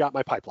 I've got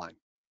my pipeline.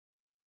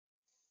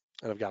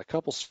 And I've got a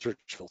couple search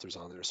filters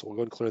on there, so we'll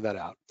go and clear that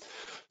out.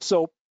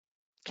 So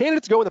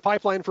candidates go in the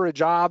pipeline for a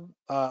job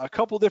a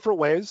couple different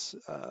ways.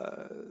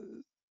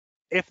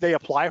 If they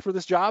apply for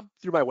this job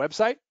through my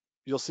website,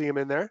 you'll see them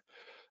in there.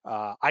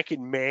 I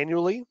can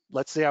manually,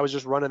 let's say I was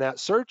just running that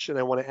search and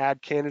I want to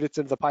add candidates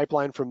into the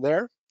pipeline from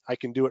there. I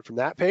can do it from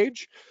that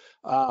page.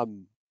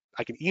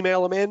 I can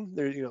email them in.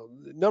 There's a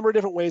number of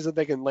different ways that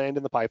they can land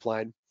in the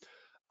pipeline.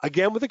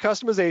 Again, with the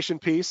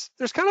customization piece,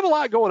 there's kind of a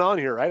lot going on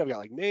here, right? I've got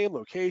like name,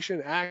 location,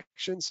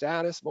 action,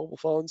 status, mobile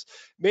phones.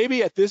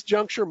 Maybe at this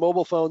juncture,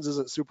 mobile phones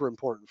isn't super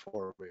important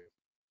for me.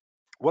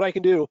 What I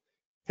can do,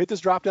 hit this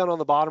drop down on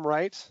the bottom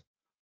right.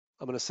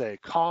 I'm going to say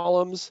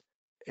columns,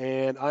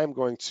 and I'm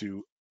going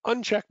to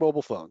uncheck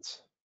mobile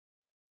phones.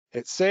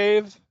 Hit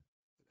save,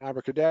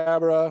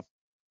 abracadabra,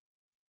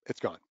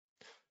 it's gone.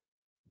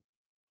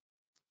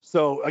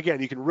 So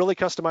again, you can really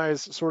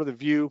customize sort of the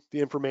view, the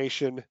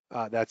information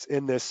that's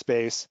in this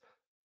space.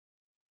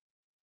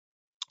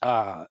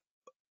 What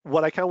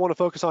I kind of want to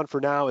focus on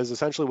for now is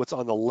essentially what's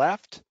on the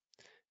left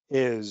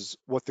is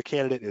what the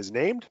candidate is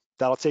named.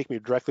 That'll take me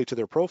directly to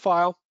their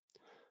profile.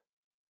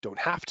 Don't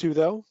have to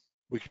though.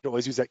 We can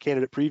always use that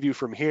candidate preview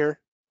from here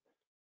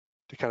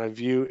to kind of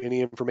view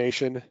any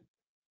information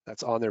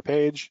that's on their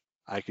page.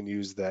 I can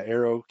use the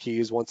arrow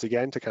keys once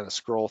again to kind of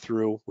scroll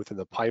through within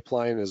the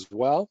pipeline as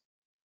well.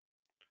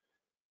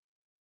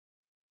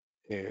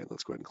 And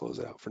let's go ahead and close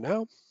it out for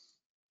now.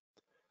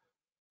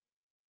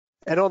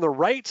 And on the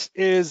right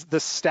is the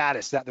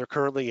status that they're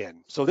currently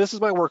in. So this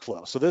is my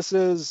workflow. So this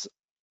is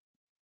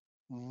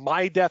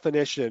my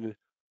definition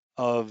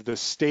of the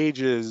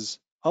stages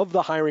of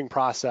the hiring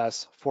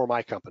process for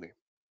my company.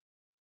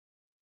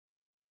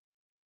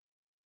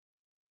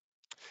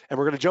 And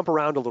we're going to jump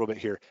around a little bit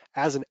here.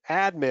 As an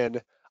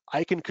admin,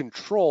 I can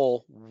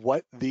control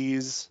what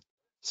these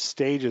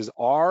stages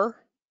are,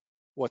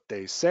 what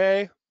they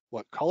say,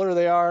 what color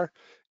they are,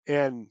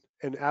 and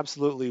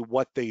absolutely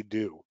what they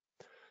do.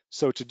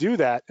 So to do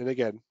that, and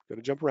again, going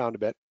to jump around a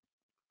bit,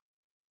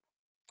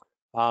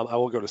 I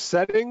will go to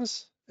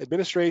settings,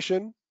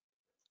 administration,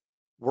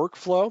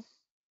 workflow.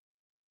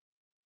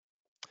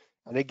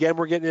 And again,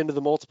 we're getting into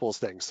the multiples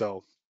thing.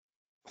 So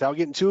without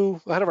getting too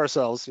ahead of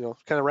ourselves,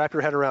 kind of wrap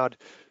your head around,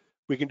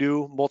 we can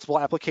do multiple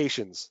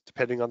applications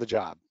depending on the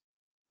job,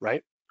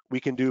 right?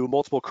 We can do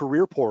multiple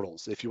career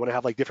portals if you want to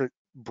have like different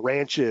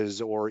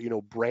branches or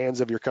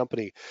brands of your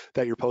company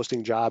that you're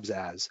posting jobs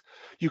as.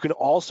 You can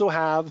also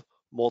have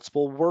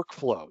multiple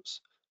workflows.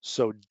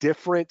 So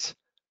different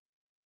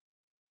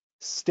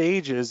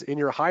stages in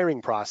your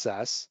hiring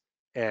process.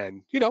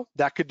 And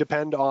that could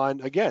depend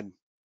on, again,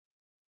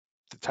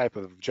 the type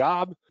of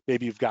job.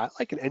 Maybe you've got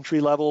like an entry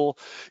level,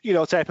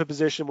 type of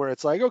position where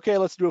it's like, okay,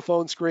 let's do a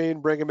phone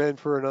screen, bring them in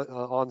for an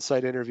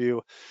on-site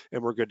interview,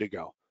 and we're good to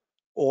go.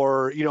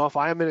 Or, if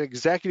I'm an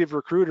executive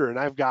recruiter and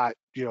I've got,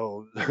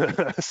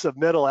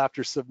 submittal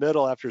after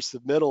submittal after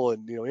submittal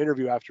and,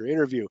 interview after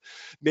interview,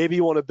 maybe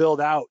you want to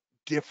build out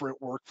different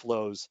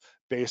workflows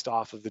based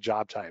off of the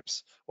job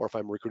types. Or if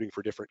I'm recruiting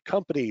for different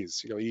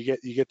companies, you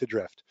get the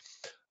drift.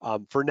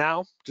 For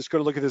now, just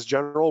going to look at this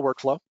general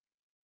workflow.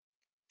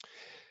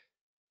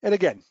 And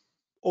again,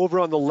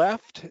 over on the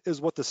left is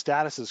what the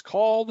status is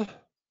called.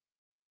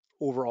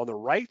 Over on the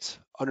right,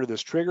 under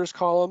this triggers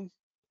column,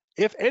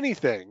 if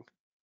anything,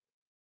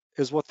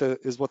 is what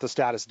the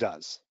status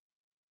does.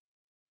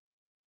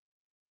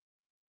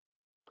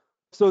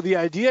 So the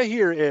idea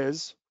here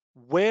is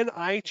when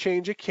I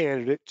change a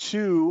candidate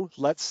to,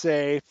 let's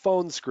say,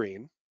 phone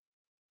screen,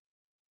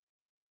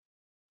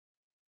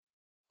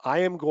 I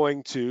am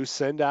going to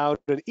send out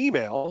an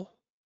email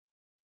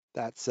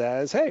that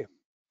says, hey,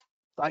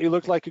 thought you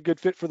looked like a good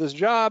fit for this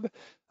job.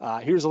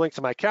 Here's a link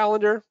to my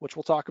calendar, which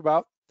we'll talk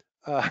about.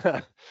 Go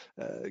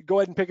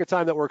ahead and pick a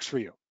time that works for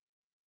you.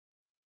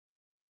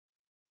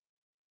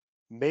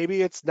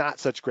 Maybe it's not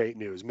such great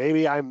news.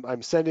 Maybe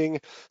I'm sending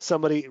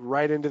somebody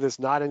right into this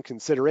not in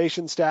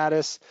consideration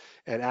status,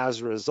 and as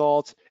a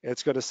result,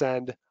 it's going to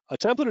send a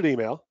templated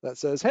email that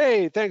says,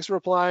 "Hey, thanks for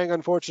applying.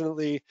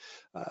 Unfortunately,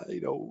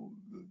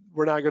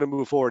 we're not going to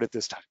move forward at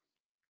this time."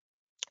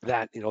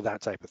 That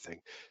type of thing.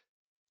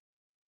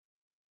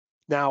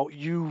 Now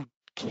you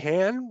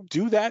can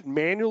do that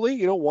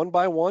manually, one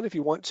by one if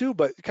you want to,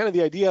 but kind of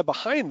the idea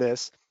behind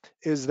this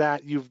is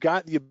that you've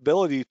got the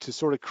ability to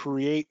sort of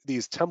create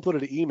these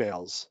templated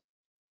emails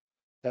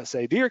that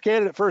say, "Dear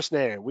candidate first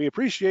name, we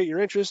appreciate your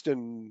interest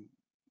in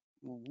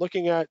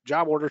looking at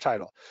job order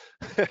title."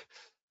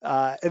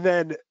 And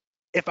then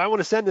if I want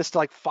to send this to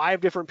like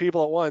 5 different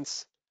people at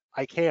once,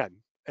 I can.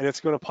 And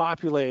it's going to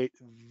populate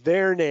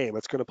their name.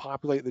 It's going to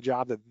populate the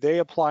job that they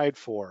applied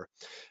for.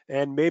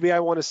 And maybe I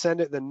want to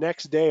send it the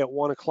next day at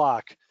 1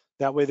 o'clock.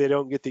 That way they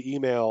don't get the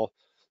email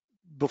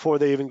before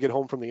they even get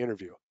home from the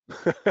interview.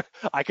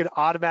 I can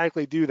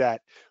automatically do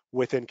that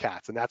within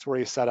CATS. And that's where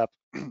you set up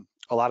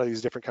a lot of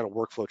these different kind of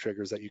workflow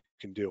triggers that you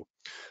can do.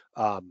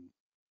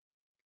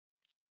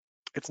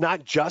 It's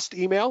not just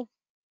email,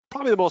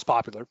 probably the most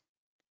popular.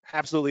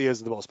 Absolutely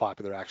is the most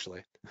popular,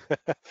 actually.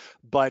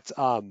 But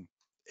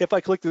if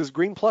I click this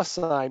green plus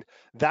sign,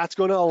 that's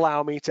going to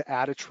allow me to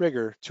add a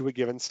trigger to a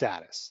given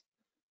status.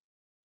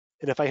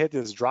 And if I hit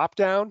this drop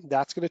down,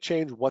 that's going to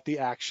change what the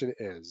action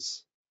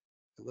is.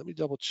 And let me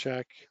double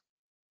check.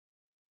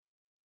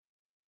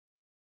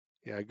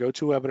 Yeah,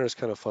 GoToWebinar is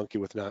kind of funky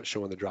with not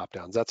showing the drop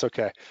downs. That's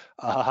okay.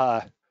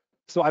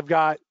 So I've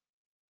got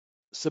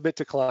submit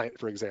to client,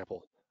 for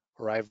example,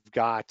 or I've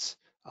got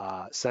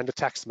send a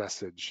text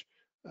message,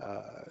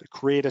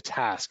 create a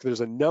task.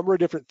 There's a number of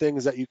different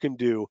things that you can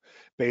do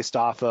based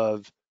off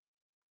of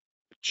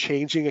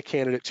changing a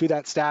candidate to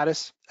that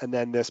status, and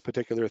then this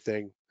particular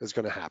thing is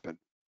going to happen.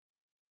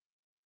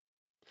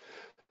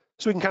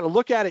 So we can kind of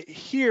look at it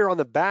here on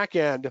the back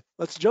end.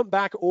 Let's jump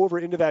back over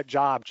into that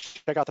job,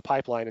 check out the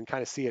pipeline, and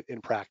kind of see it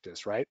in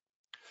practice, right?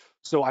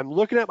 So I'm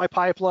looking at my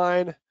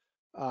pipeline.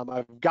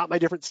 I've got my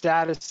different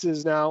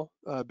statuses now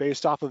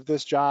based off of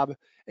this job.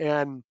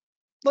 And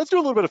let's do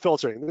a little bit of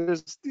filtering.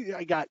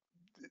 I got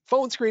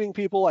phone screening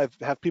people. I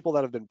have people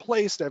that have been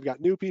placed. I've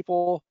got new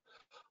people.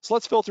 So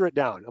let's filter it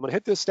down. I'm going to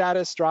hit this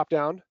status drop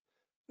down,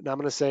 and I'm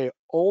going to say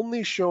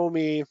only show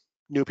me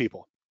new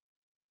people.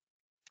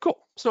 Cool.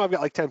 So now I've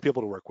got like 10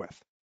 people to work with.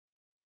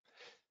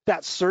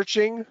 That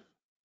searching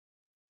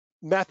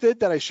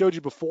method that I showed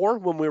you before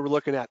when we were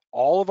looking at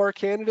all of our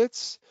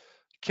candidates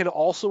can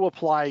also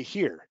apply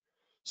here.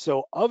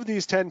 So of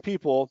these 10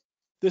 people,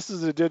 this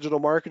is a digital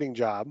marketing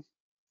job.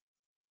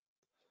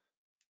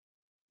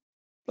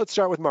 Let's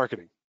start with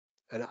marketing.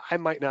 And I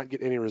might not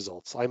get any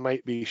results. I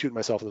might be shooting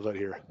myself in the foot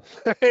here.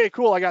 Hey,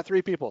 cool, I got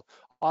 3 people.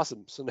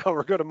 Awesome, so now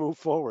we're gonna move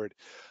forward.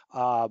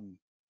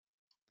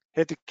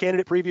 Hit the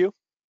candidate preview,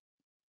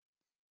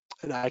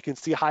 and I can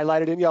see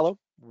highlighted in yellow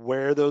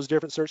where those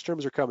different search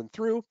terms are coming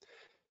through.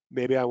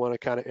 Maybe I wanna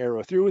kind of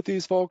arrow through with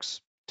these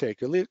folks,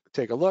 take a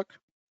look.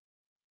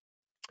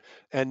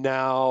 And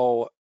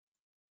now,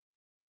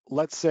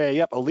 let's say,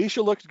 yep,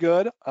 Alicia looked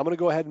good. I'm gonna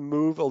go ahead and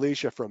move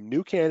Alicia from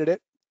new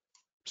candidate.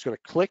 I'm just gonna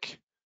click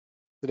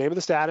the name of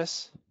the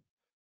status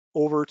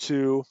over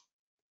to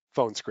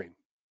phone screen.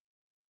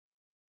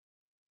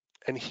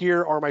 And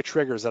here are my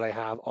triggers that I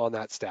have on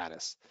that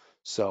status.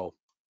 So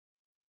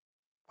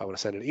I want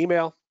to send an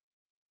email.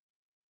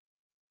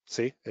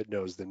 See, it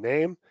knows the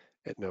name,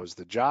 it knows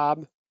the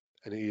job,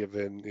 and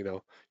even,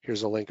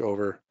 here's a link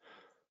over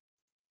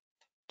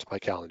to my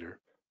calendar.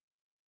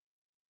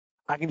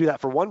 I can do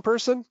that for 1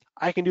 person.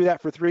 I can do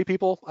that for 3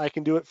 people. I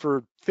can do it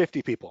for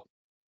 50 people.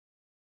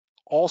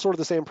 All sort of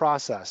the same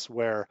process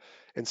where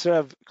instead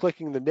of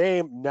clicking the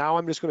name, now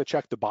I'm just going to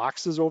check the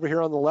boxes over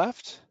here on the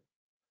left.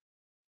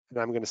 And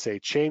I'm going to say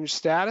change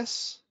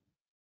status.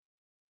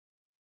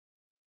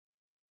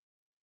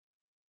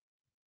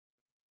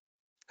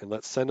 And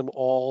let's send them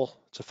all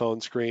to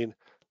phone screen.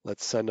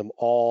 Let's send them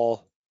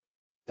all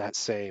that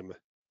same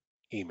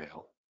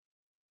email.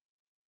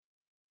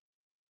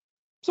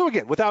 So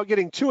again, without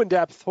getting too in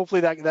depth,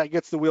 hopefully that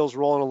gets the wheels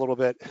rolling a little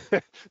bit,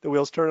 the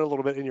wheels turning a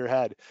little bit in your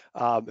head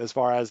as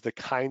far as the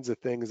kinds of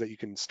things that you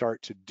can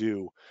start to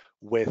do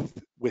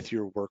with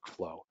your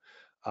workflow.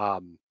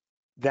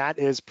 That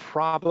is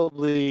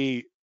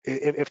probably,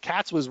 if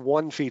CATS was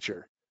one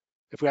feature,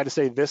 if we had to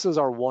say this is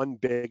our one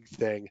big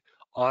thing,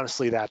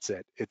 honestly, that's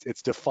it.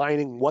 It's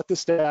defining what the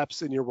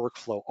steps in your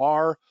workflow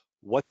are,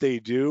 what they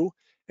do,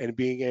 and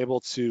being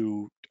able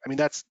to,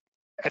 that's,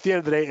 at the end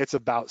of the day, it's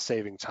about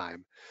saving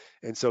time.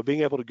 And so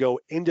being able to go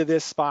into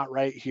this spot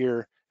right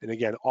here, and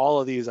again,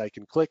 all of these I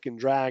can click and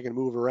drag and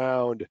move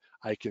around.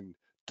 I can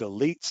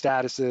delete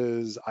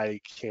statuses. I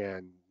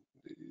can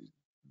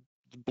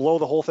blow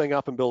the whole thing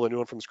up and build a new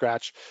one from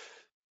scratch.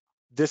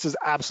 This is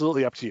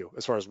absolutely up to you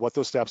as far as what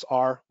those steps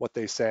are, what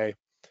they say,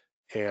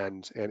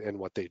 and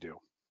what they do.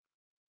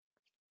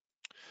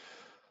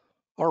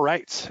 All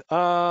right,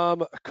 a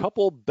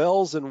couple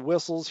bells and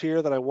whistles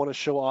here that I want to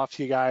show off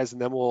to you guys,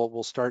 and then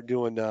we'll start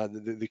doing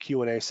the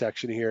Q&A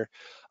section here.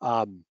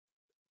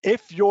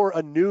 If you're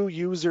a new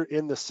user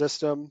in the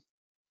system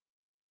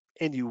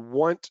and you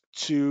want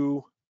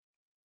to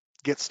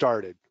get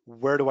started,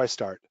 where do I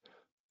start?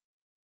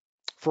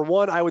 For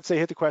one, I would say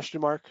hit the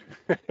question mark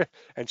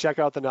and check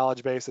out the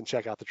knowledge base and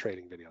check out the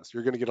training videos.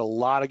 You're going to get a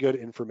lot of good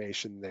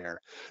information there.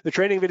 The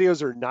training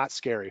videos are not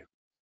scary.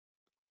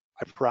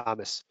 I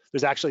promise.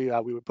 There's actually,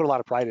 we would put a lot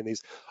of pride in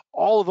these.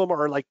 All of them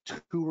are like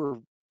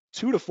 2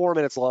 to 4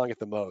 minutes long at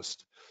the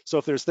most. So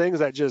if there's things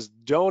that just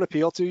don't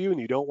appeal to you and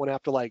you don't want to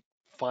have to like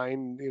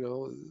find,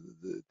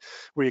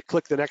 where you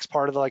click the next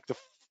part of the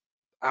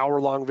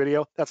hour-long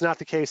video, that's not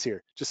the case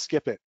here. Just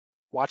skip it.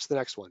 Watch the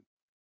next one.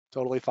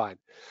 Totally fine.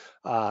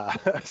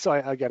 So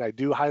again, I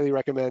do highly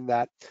recommend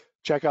that.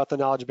 Check out the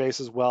knowledge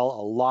base as well.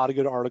 A lot of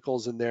good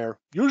articles in there,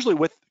 usually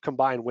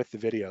combined with the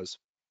videos.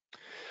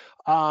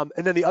 And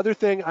then the other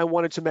thing I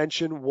wanted to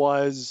mention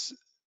was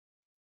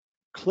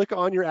click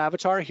on your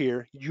avatar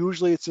here.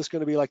 Usually it's just going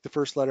to be like the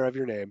first letter of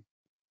your name,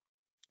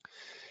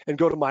 and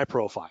go to My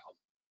Profile.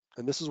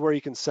 And this is where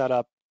you can set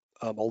up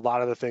a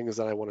lot of the things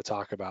that I want to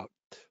talk about.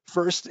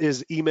 First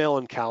is email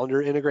and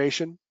calendar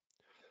integration.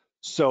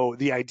 So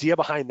the idea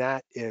behind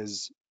that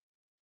is,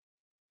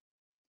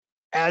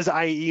 as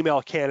I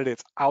email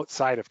candidates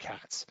outside of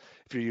CATS,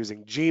 if you're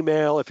using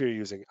Gmail, if you're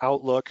using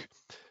Outlook,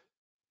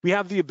 we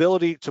have the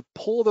ability to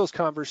pull those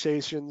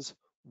conversations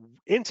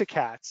into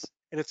CATS,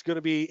 and it's going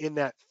to be in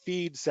that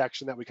feed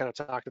section that we kind of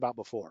talked about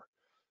before.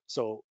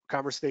 So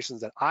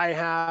conversations that I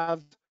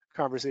have,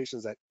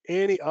 conversations that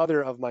any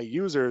other of my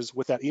users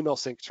with that email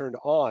sync turned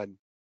on,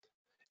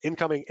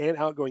 incoming and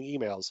outgoing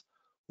emails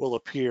will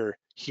appear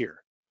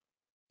here.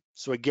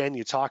 So again,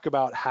 you talk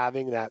about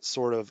having that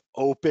sort of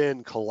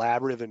open,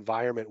 collaborative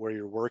environment where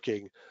you're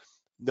working.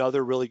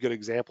 Another really good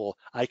example,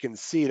 I can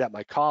see that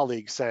my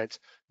colleague sent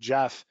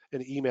Jeff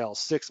an email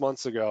 6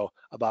 months ago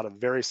about a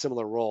very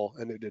similar role,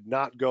 and it did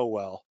not go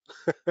well.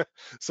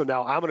 So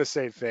now I'm going to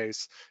save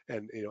face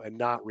and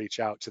not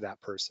reach out to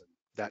that person,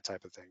 that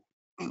type of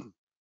thing.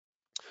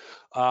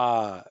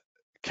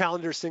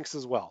 Calendar syncs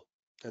as well,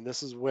 and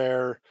this is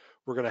where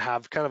we're going to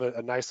have kind of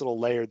a nice little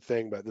layered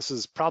thing, but this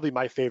is probably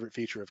my favorite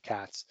feature of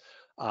CATS.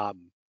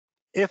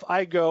 If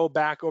I go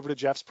back over to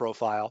Jeff's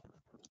profile,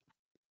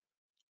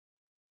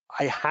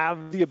 I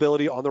have the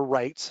ability on the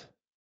right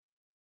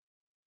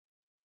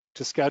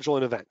to schedule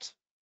an event.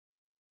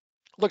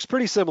 Looks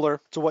pretty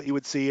similar to what you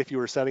would see if you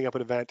were setting up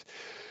an event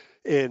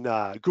in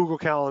Google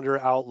Calendar,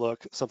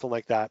 Outlook, something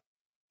like that.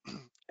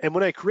 And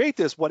when I create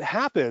this, what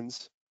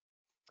happens,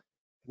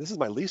 this is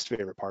my least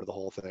favorite part of the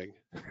whole thing,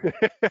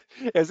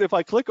 is if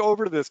I click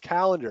over to this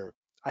calendar,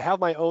 I have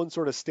my own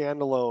sort of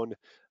standalone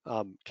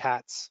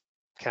CATS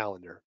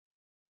calendar.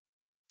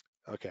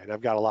 Okay, and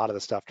I've got a lot of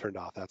the stuff turned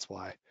off. That's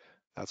why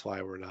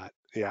we're not.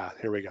 Yeah,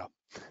 here we go.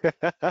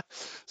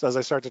 So as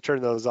I start to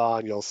turn those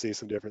on, you'll see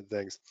some different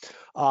things.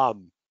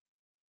 On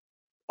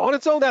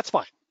its own, that's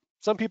fine.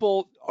 Some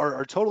people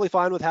are totally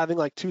fine with having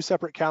like 2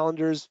 separate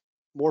calendars.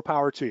 More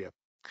power to you.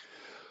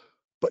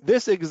 But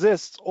this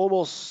exists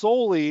almost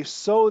solely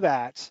so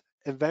that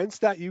events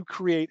that you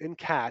create in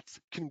CATS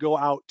can go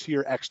out to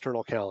your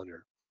external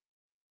calendar.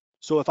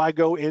 So if I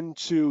go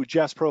into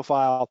Jeff's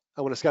profile,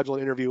 I want to schedule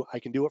an interview, I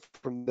can do it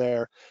from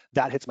there.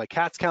 That hits my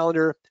CATS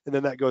calendar, and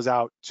then that goes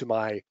out to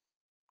my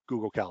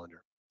Google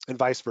Calendar, and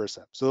vice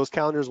versa. So those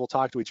calendars will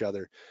talk to each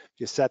other.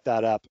 You set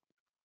that up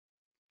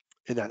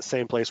in that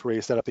same place where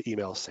you set up the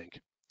email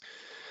sync.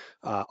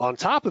 On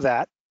top of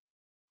that,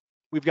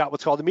 we've got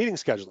what's called a meeting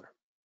scheduler.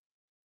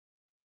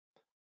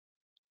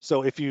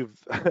 So if you've,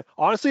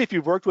 honestly, if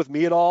you've worked with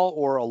me at all,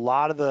 or a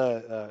lot of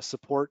the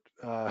support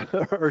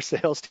or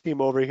sales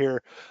team over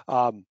here,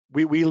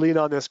 we lean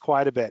on this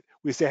quite a bit.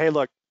 We say, hey,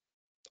 look,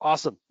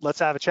 awesome, let's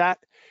have a chat.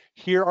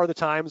 Here are the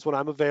times when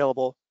I'm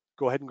available.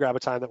 Go ahead and grab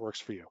a time that works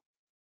for you.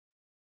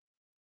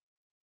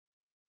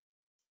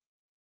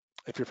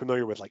 If you're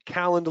familiar with like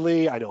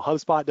Calendly, I know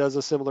HubSpot does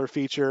a similar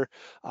feature.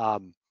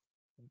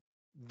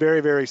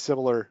 Very, very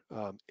similar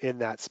in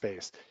that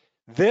space.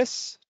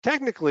 This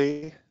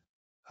technically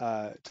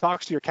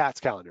talks to your CATS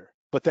calendar,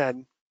 but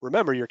then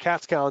remember your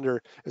CATS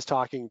calendar is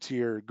talking to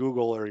your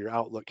Google or your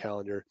Outlook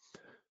calendar.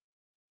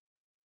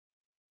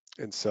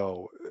 And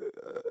so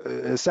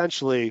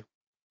essentially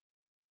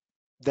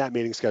that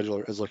meeting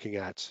scheduler is looking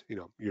at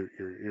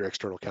your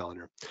external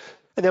calendar.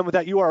 And then with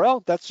that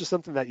URL, that's just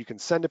something that you can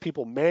send to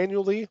people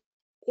manually,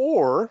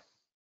 or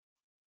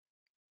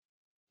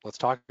let's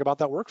talk about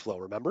that workflow.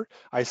 Remember,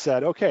 I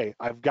said, okay,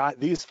 I've got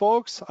these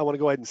folks. I want to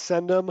go ahead and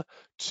send them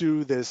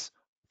to this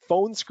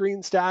phone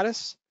screen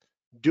status.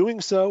 Doing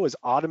so is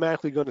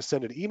automatically going to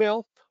send an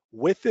email.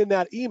 Within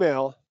that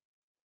email,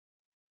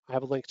 I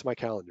have a link to my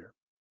calendar.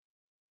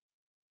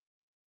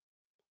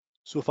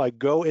 So if I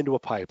go into a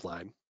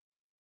pipeline,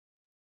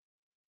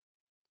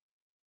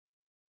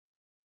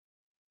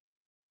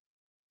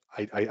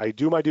 I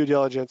do my due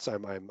diligence.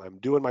 I'm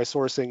doing my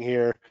sourcing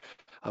here.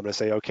 I'm going to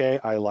say, okay,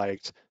 I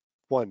liked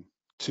 1,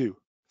 2,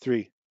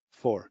 3,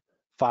 4,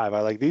 5. I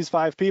like these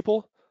 5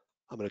 people.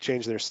 I'm going to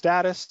change their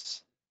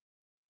status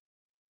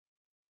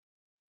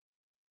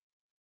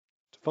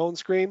to phone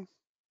screen,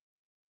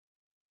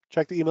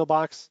 check the email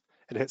box,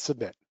 and hit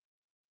submit.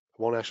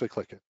 I won't actually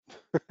click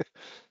it.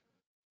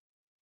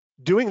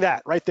 Doing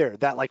that right there,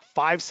 that like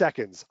 5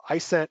 seconds, I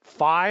sent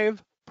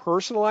 5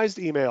 personalized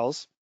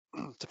emails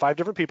to 5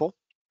 different people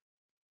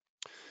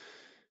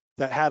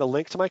that had a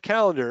link to my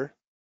calendar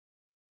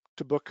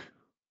to book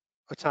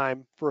a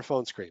time for a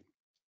phone screen.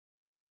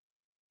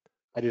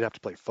 I didn't have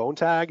to play phone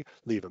tag,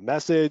 leave a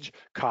message,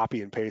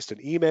 copy and paste an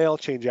email,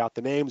 change out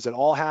the names. It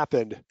all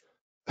happened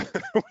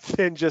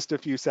within just a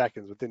few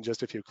seconds, within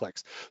just a few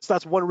clicks. So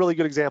that's one really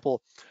good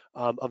example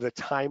of the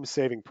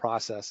time-saving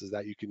processes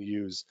that you can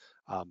use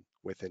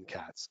within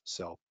CATS.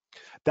 So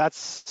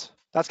that's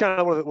kind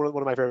of one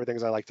of my favorite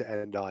things I like to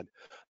end on.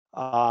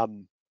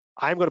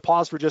 I'm going to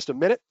pause for just a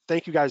minute.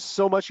 Thank you guys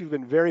so much. You've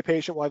been very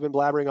patient while I've been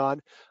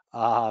blabbering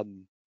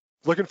on.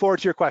 Looking forward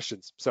to your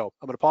questions. So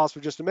I'm going to pause for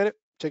just a minute,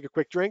 take a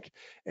quick drink,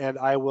 and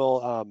I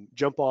will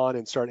jump on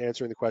and start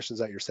answering the questions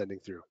that you're sending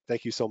through.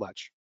 Thank you so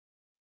much.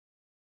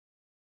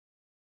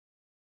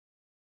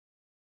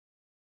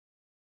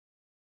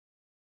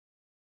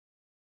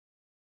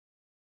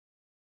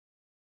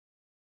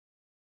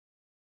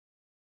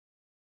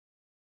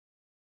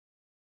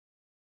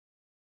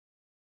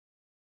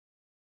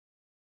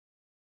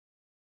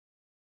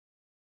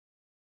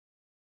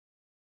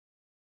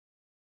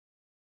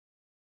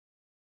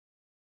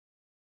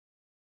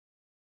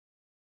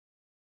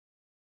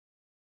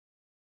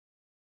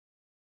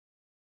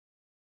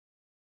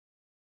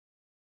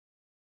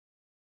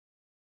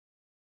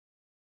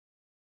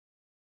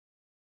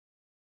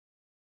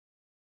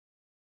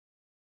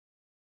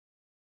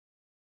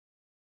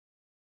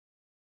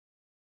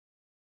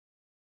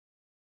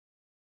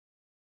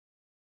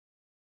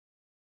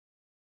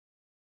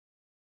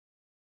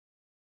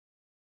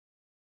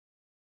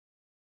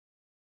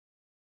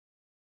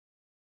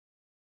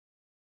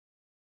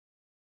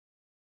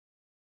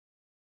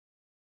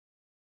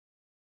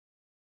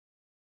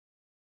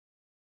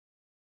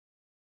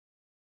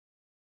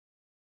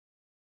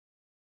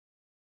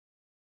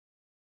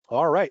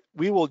 All right,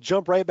 we will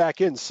jump right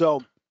back in.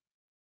 So,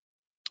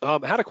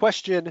 had a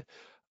question.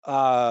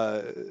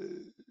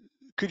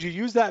 Could you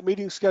use that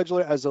meeting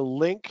scheduler as a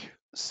link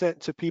sent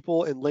to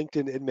people in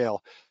LinkedIn InMail?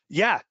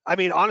 Yeah, I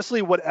mean,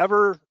 honestly,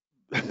 whatever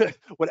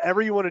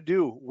whatever you want to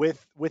do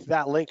with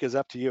that link is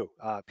up to you.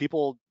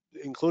 People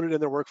include it in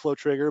their workflow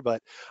trigger,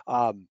 but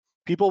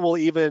people will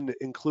even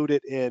include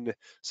it in.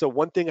 So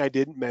one thing I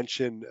didn't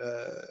mention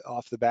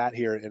off the bat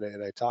here,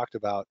 and I talked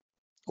about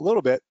a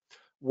little bit,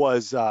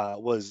 was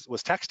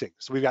texting.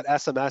 So we've got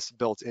SMS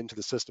built into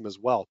the system as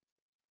well,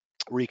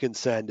 where you can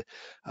send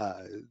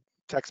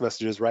text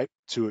messages right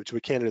to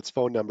a candidate's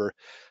phone number.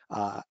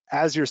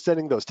 As you're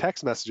sending those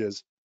text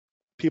messages,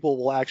 people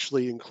will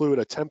actually include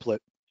a template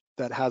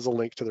that has a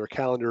link to their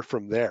calendar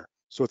from there.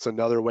 So it's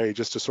another way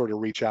just to sort of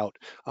reach out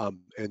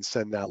and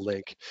send that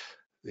link.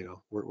 You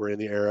know, we're in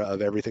the era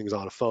of everything's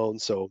on a phone,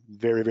 so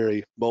very,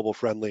 very mobile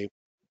friendly.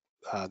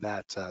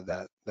 That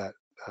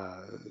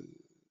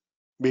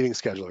meeting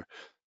scheduler.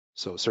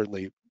 So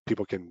certainly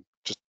people can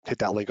just hit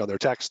that link on their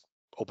text,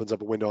 opens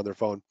up a window on their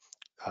phone,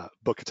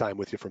 book a time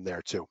with you from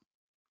there too.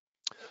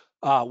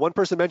 One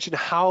person mentioned,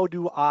 how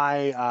do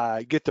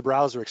I get the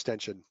browser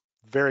extension?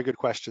 Very good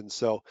question.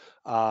 So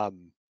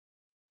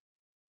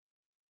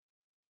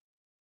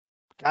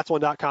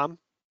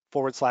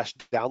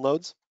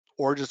cats1.com/downloads,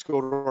 or just go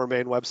to our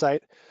main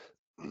website,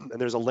 and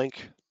there's a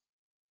link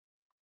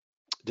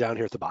down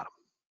here at the bottom.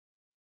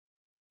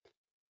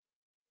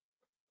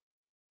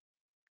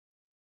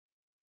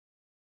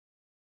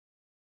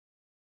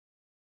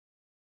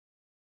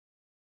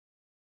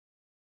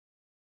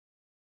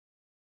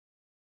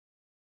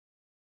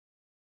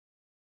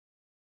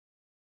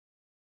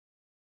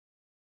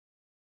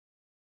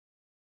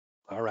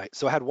 All right,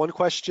 so I had one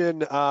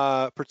question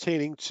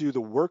pertaining to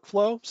the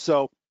workflow.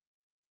 So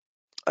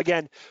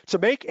again, to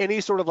make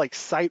any sort of like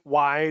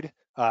site-wide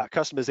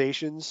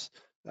customizations,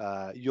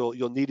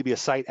 you'll need to be a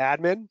site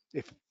admin.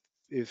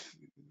 If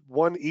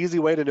one easy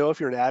way to know if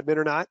you're an admin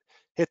or not,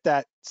 hit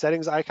that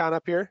settings icon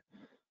up here,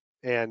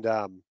 and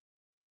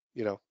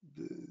you know,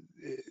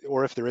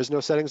 or if there is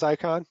no settings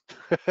icon,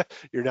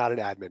 you're not an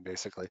admin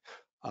basically.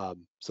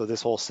 So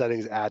this whole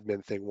settings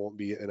admin thing won't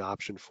be an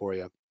option for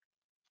you.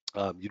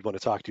 You'd want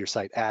to talk to your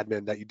site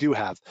admin that you do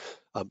have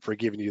for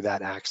giving you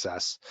that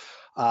access.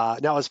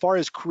 Now, as far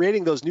as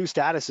creating those new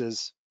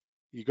statuses,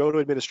 you go to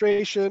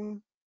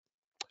administration,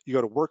 you go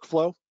to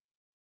workflow,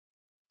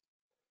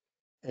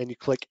 and you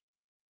click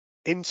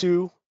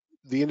into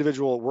the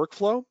individual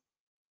workflow,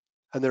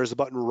 and there's a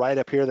button right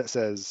up here that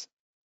says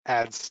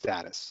add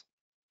status.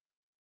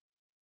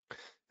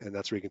 And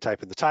that's where you can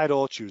type in the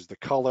title, choose the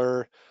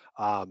color.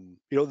 You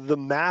know, the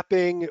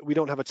mapping, we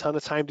don't have a ton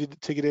of time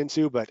to get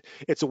into, but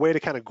it's a way to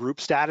kind of group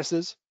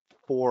statuses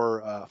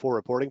for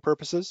reporting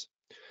purposes.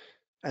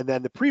 And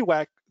then the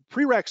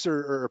prereqs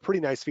are a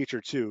pretty nice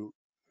feature too.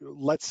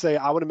 Let's say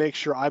I want to make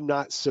sure I'm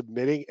not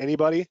submitting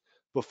anybody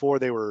before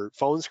they were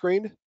phone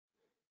screened.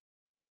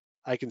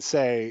 I can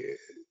say,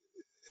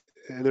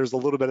 and there's a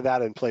little bit of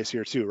that in place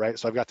here too, right?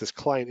 So I've got this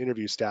client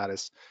interview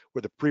status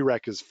where the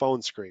prereq is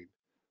phone screen.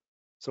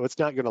 So it's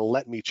not going to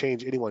let me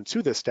change anyone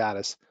to this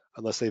status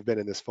unless they've been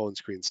in this phone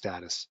screen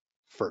status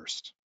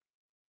first.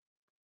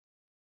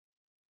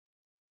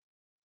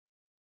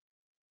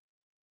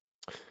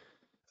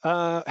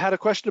 Had a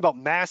question about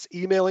mass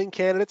emailing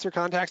candidates or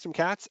contacts from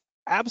CATS.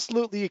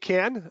 Absolutely, you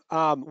can.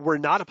 We're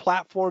not a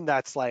platform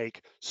that's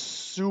like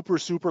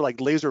super like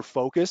laser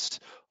focused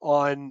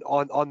on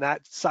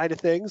that side of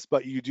things,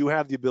 but you do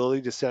have the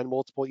ability to send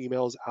multiple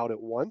emails out at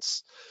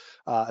once.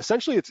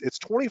 Essentially, it's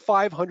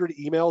 2,500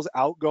 emails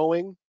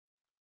outgoing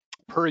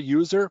per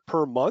user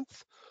per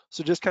month.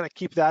 So just kind of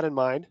keep that in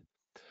mind.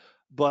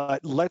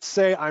 But let's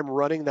say I'm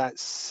running that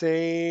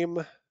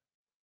same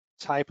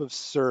type of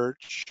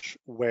search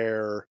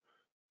where,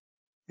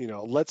 you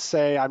know, let's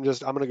say I'm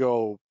going to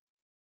go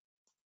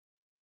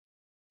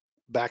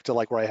back to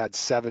like where I had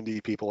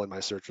 70 people in my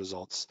search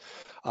results.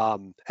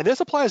 And this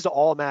applies to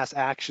all mass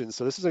actions.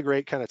 So this is a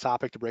great kind of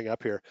topic to bring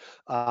up here.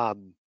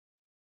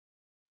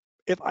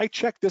 If I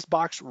check this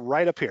box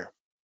right up here,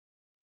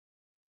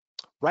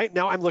 right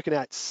now I'm looking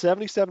at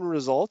 77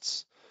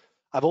 results.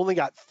 I've only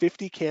got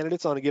 50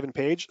 candidates on a given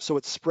page, so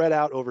it's spread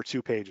out over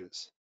 2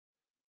 pages.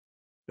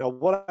 Now,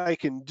 what I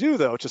can do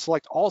though, to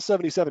select all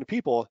 77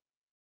 people,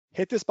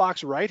 hit this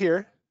box right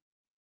here.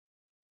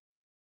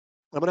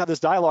 I'm gonna have this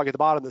dialog at the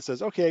bottom that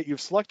says, okay,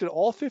 you've selected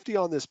all 50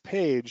 on this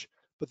page,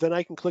 but then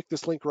I can click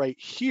this link right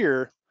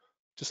here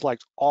to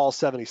select all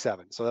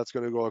 77. So that's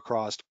gonna go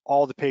across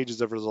all the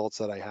pages of results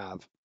that I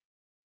have.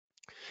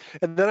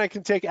 And then I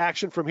can take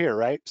action from here,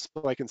 right?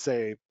 So I can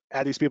say,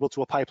 add these people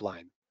to a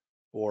pipeline,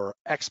 or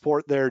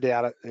export their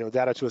data,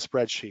 data to a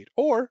spreadsheet,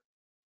 or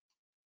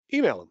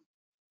email them.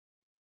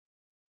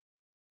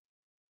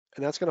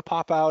 And that's gonna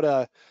pop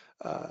out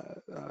an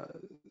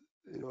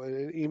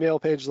email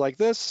page like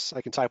this.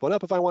 I can type one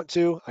up if I want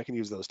to. I can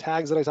use those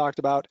tags that I talked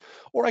about,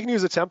 or I can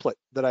use a template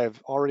that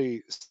I've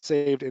already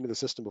saved into the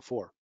system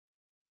before.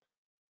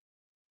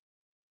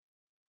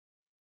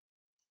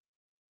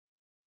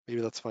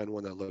 Maybe let's find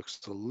one that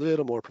looks a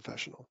little more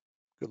professional.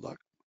 Good luck.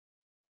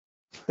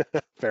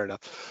 Fair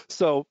enough.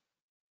 So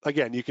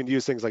again, you can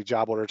use things like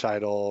job order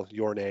title,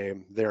 your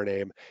name, their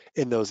name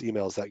in those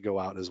emails that go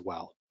out as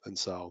well. And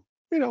so,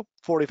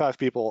 45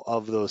 people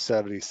of those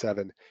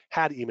 77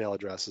 had email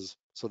addresses,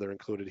 so they're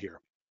included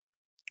here.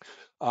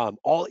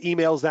 All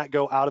emails that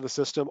go out of the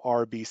system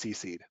are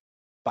BCC'd,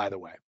 by the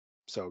way.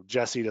 So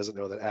Jesse doesn't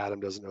know that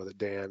Adam doesn't know that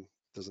Dan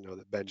doesn't know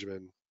that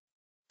Benjamin,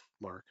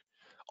 Mark,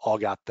 all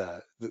got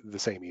the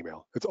same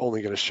email. It's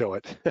only going to show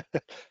it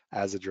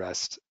as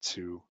addressed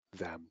to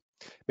them.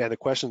 Man, the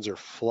questions are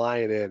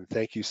flying in.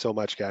 Thank you so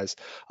much, guys.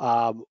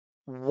 One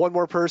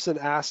more person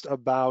asked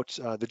about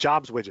the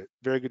jobs widget.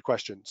 Very good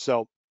question.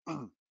 So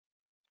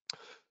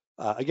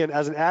again,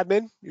 as an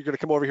admin, you're going to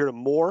come over here to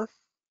more,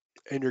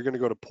 and you're going to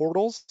go to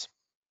portals.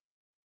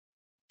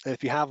 And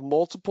if you have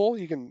multiple,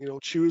 you can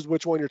choose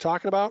which one you're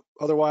talking about.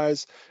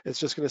 Otherwise, it's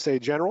just going to say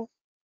general.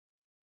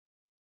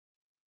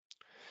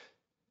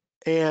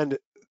 And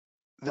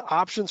the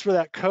options for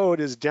that code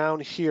is down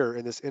here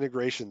in this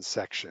integration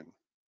section.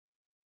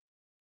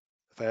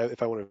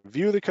 If I want to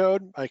view the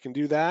code, I can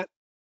do that,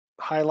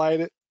 highlight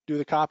it, do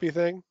the copy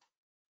thing.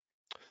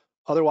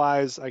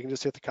 Otherwise, I can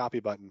just hit the copy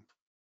button.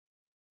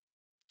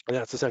 And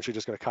that's essentially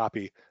just going to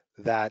copy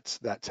that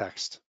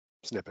text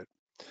snippet,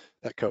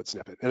 that code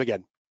snippet. And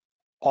again,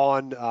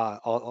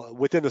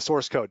 within the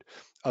source code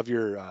of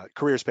your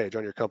careers page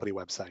on your company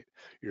website,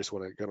 you're just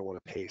going to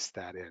want to paste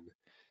that in.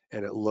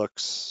 And it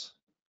looks,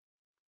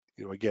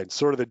 again,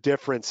 sort of the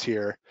difference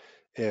here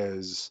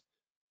is,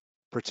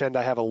 pretend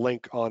I have a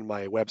link on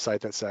my website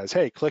that says,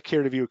 hey, click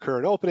here to view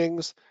current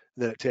openings.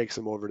 And then it takes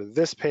them over to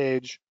this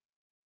page,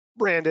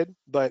 branded,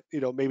 but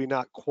maybe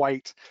not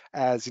quite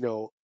as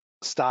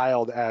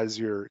styled as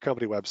your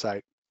company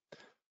website.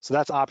 So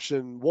that's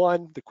option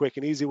one, the quick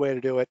and easy way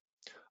to do it.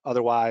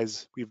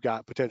 Otherwise, we've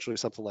got potentially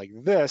something like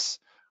this,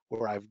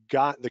 where I've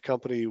got the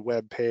company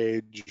web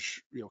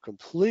page,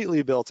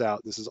 completely built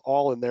out. This is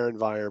all in their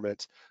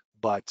environment,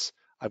 but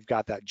I've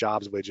got that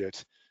jobs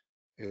widget,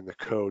 and the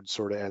code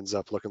sort of ends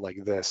up looking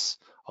like this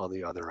on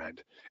the other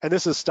end. And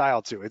this is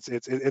styled too.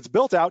 It's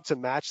built out to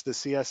match the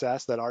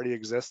CSS that already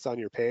exists on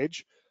your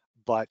page,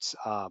 but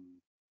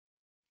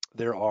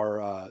there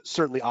are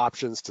certainly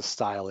options to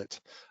style it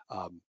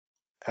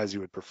as you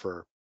would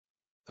prefer.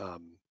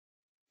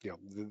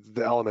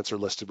 The elements are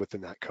listed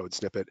within that code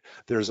snippet.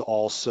 There's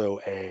also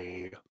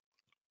a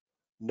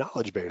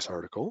knowledge base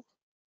article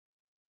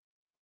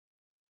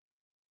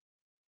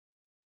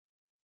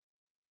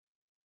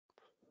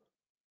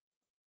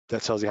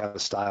that tells you how to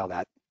style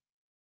that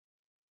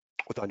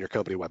on your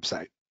company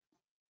website.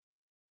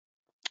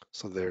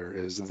 So there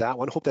is that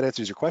one. Hope that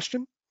answers your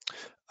question.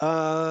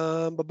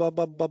 Does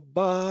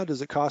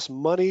it cost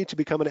money to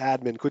become an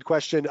admin? Good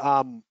question.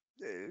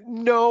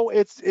 No,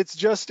 it's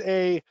just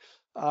a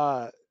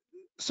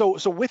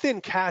so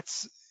within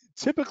CATS,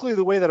 typically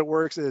the way that it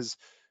works is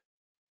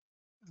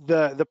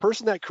the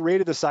person that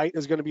created the site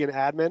is going to be an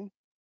admin,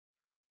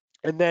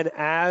 and then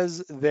as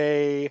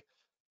they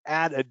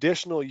add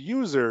additional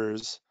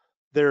users,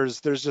 there's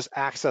just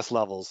access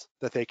levels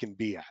that they can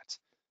be at.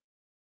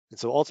 And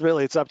so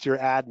ultimately it's up to your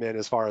admin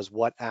as far as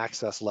what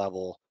access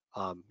level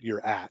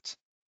you're at,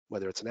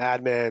 whether it's an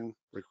admin,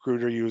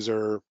 recruiter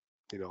user,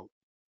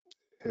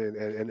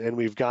 and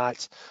we've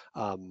got,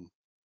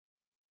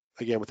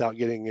 again, without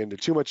getting into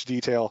too much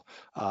detail,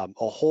 a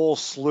whole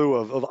slew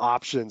of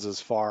options as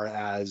far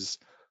as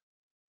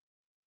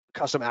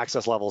custom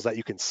access levels that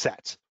you can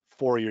set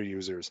for your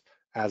users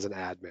as an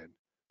admin.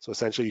 So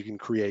essentially you can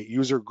create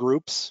user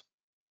groups.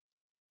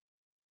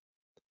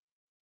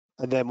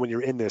 And then when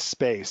you're in this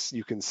space,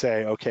 you can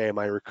say, okay,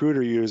 my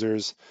recruiter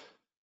users,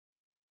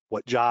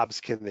 what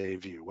jobs can they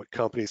view? What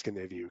companies can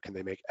they view? Can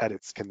they make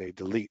edits? Can they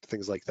delete?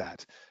 Things like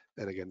that.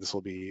 And again, this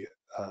will be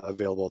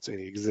available to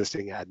any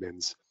existing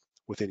admins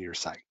within your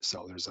site.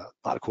 So there's a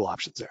lot of cool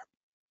options there.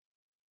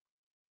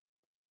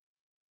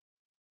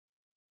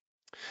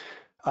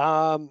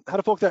 Had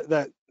a folk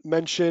that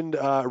mentioned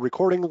a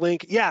recording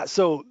link. Yeah,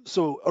 so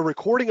a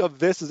recording of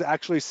this is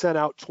actually sent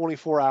out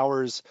 24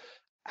 hours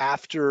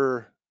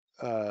after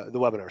the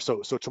webinar.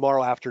 So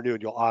tomorrow afternoon,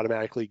 you'll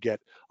automatically get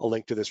a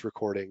link to this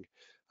recording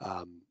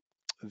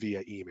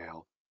via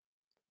email.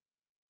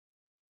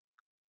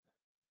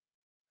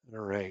 All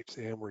right,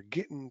 and we're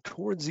getting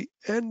towards the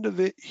end of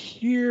it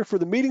here. For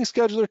the meeting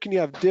scheduler, can you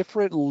have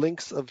different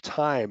lengths of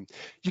time?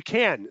 You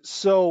can.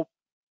 So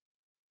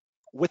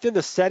within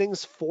the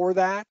settings for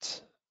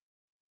that,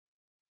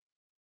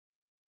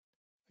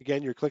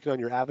 again, you're clicking on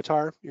your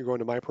avatar, you're going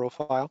to my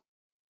profile.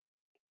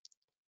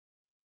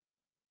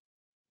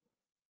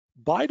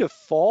 By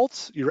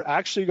default, you're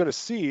actually going to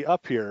see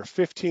up here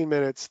 15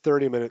 minutes,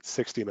 30 minutes,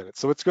 60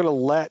 minutes. So it's going to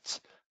let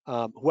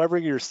whoever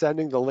you're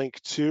sending the link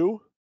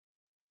to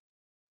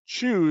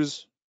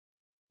choose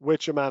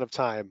which amount of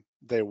time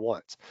they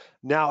want.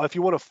 Now, if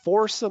you want to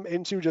force them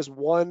into just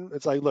one,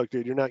 it's like, look,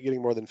 dude, you're not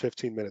getting more than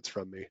 15 minutes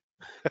from me.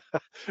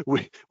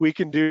 we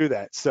can do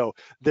that. So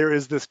there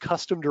is this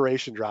custom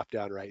duration drop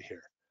down right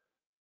here.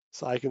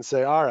 So I can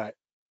say, all right,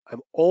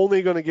 I'm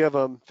only going to give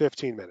them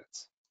 15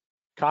 minutes.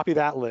 Copy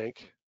that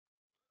link,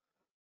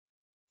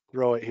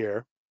 throw it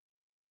here,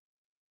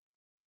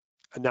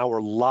 and now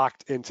we're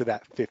locked into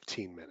that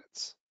 15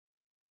 minutes.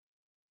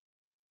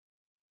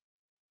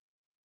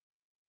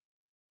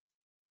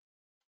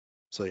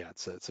 So yeah,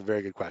 it's a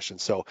very good question.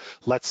 So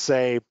let's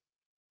say,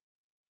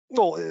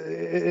 well,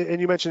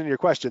 and you mentioned in your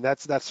question,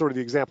 that's sort of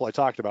the example I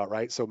talked about,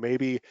 right? So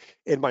maybe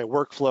in my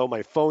workflow,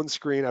 my phone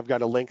screen, I've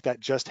got a link that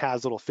just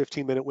has little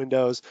 15-minute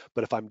windows,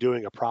 but if I'm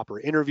doing a proper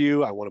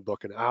interview, I want to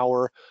book an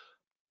hour,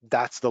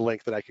 that's the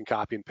link that I can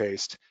copy and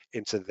paste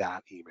into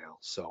that email.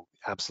 So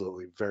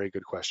absolutely, very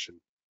good question.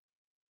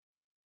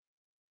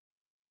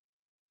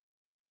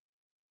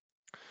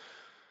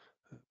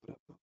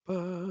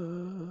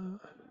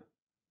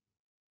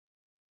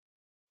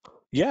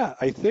 Yeah,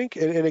 I think,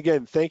 and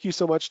again, thank you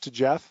so much to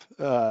Jeff.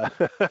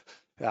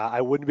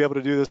 I wouldn't be able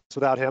to do this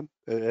without him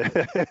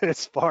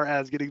as far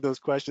as getting those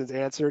questions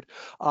answered.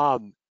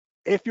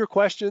 If your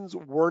questions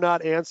were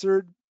not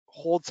answered,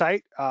 hold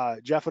tight.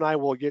 Jeff and I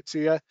will get to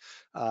you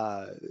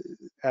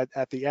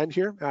at the end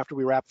here after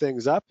we wrap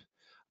things up.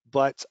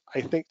 But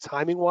I think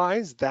timing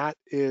wise, that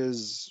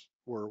is,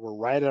 we're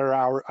right at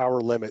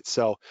our limit.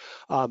 So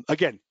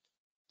again,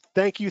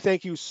 thank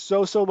you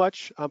so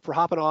much for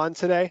hopping on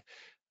today.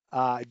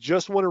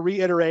 Just want to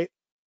reiterate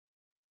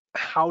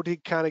how to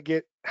kind of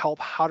get help,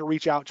 how to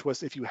reach out to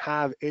us if you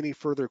have any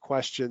further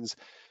questions.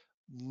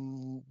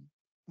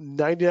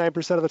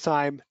 99% of the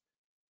time,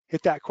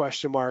 hit that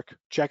question mark,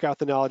 check out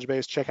the knowledge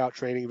base, check out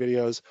training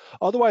videos.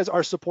 Otherwise,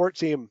 our support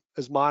team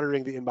is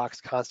monitoring the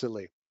inbox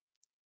constantly.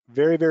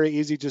 Very, very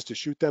easy just to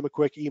shoot them a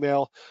quick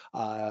email.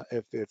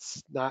 If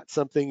it's not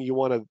something you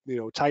want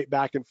to, type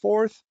back and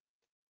forth,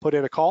 put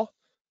in a call.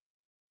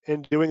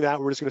 And doing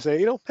that, we're just going to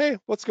say, hey,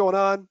 what's going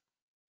on?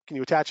 Can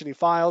you attach any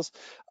files?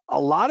 A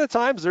lot of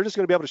times they're just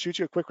going to be able to shoot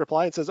you a quick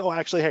reply and says, oh,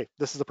 actually, hey,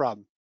 this is the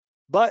problem.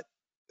 But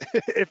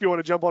if you want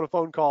to jump on a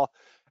phone call,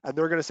 and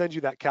they're going to send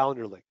you that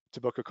calendar link to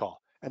book a call.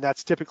 And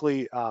that's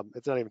typically,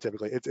 it's not even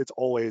typically, it's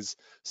always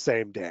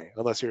same day,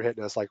 unless you're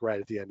hitting us like right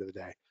at the end of the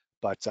day.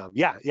 But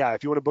yeah,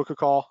 if you want to book a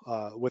call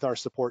with our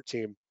support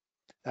team,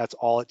 that's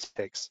all it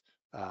takes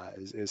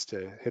is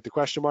to hit the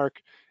question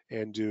mark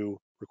and do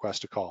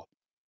request a call.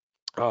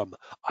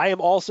 I am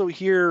also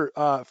here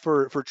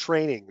for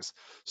trainings.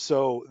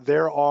 So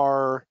there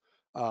are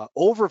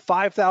over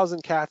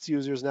 5,000 CATS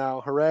users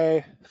now.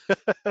 Hooray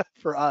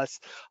for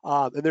us.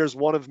 And there's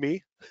one of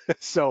me.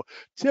 So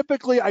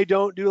typically I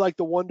don't do like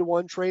the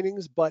one-to-one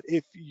trainings, but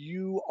if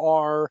you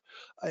are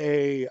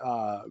a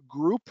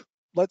group,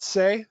 let's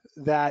say,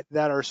 that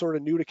are sort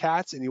of new to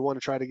CATS and you want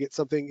to try to get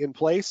something in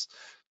place,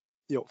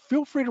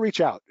 feel free to reach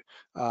out.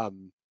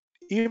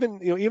 Even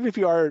if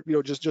you are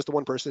just the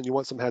one person and you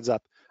want some heads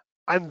up,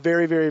 I'm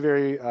very, very,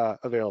 very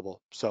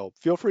available. So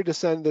feel free to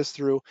send this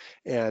through.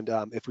 And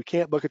if we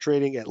can't book a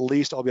training, at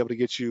least I'll be able to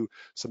get you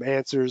some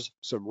answers,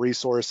 some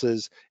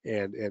resources,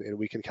 and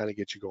we can kind of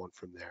get you going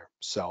from there.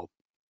 So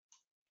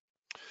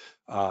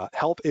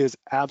help is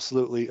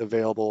absolutely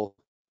available.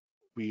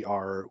 We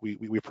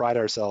pride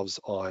ourselves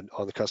on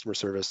the customer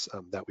service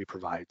that we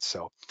provide.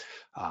 So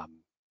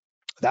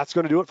that's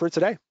going to do it for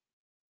today.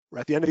 We're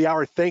at the end of the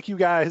hour. Thank you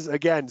guys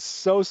again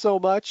so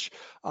much.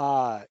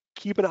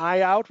 Keep an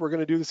eye out. We're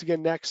going to do this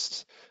again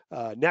next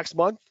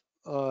month.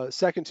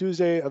 Second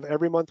Tuesday of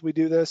every month we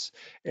do this.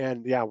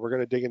 And yeah, we're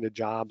going to dig into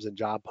jobs and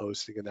job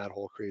posting and that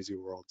whole crazy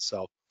world.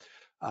 So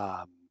it's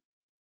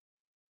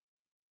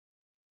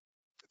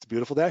a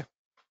beautiful day.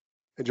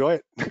 Enjoy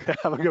it.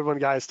 Have a good one,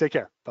 guys. Take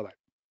care. Bye-bye.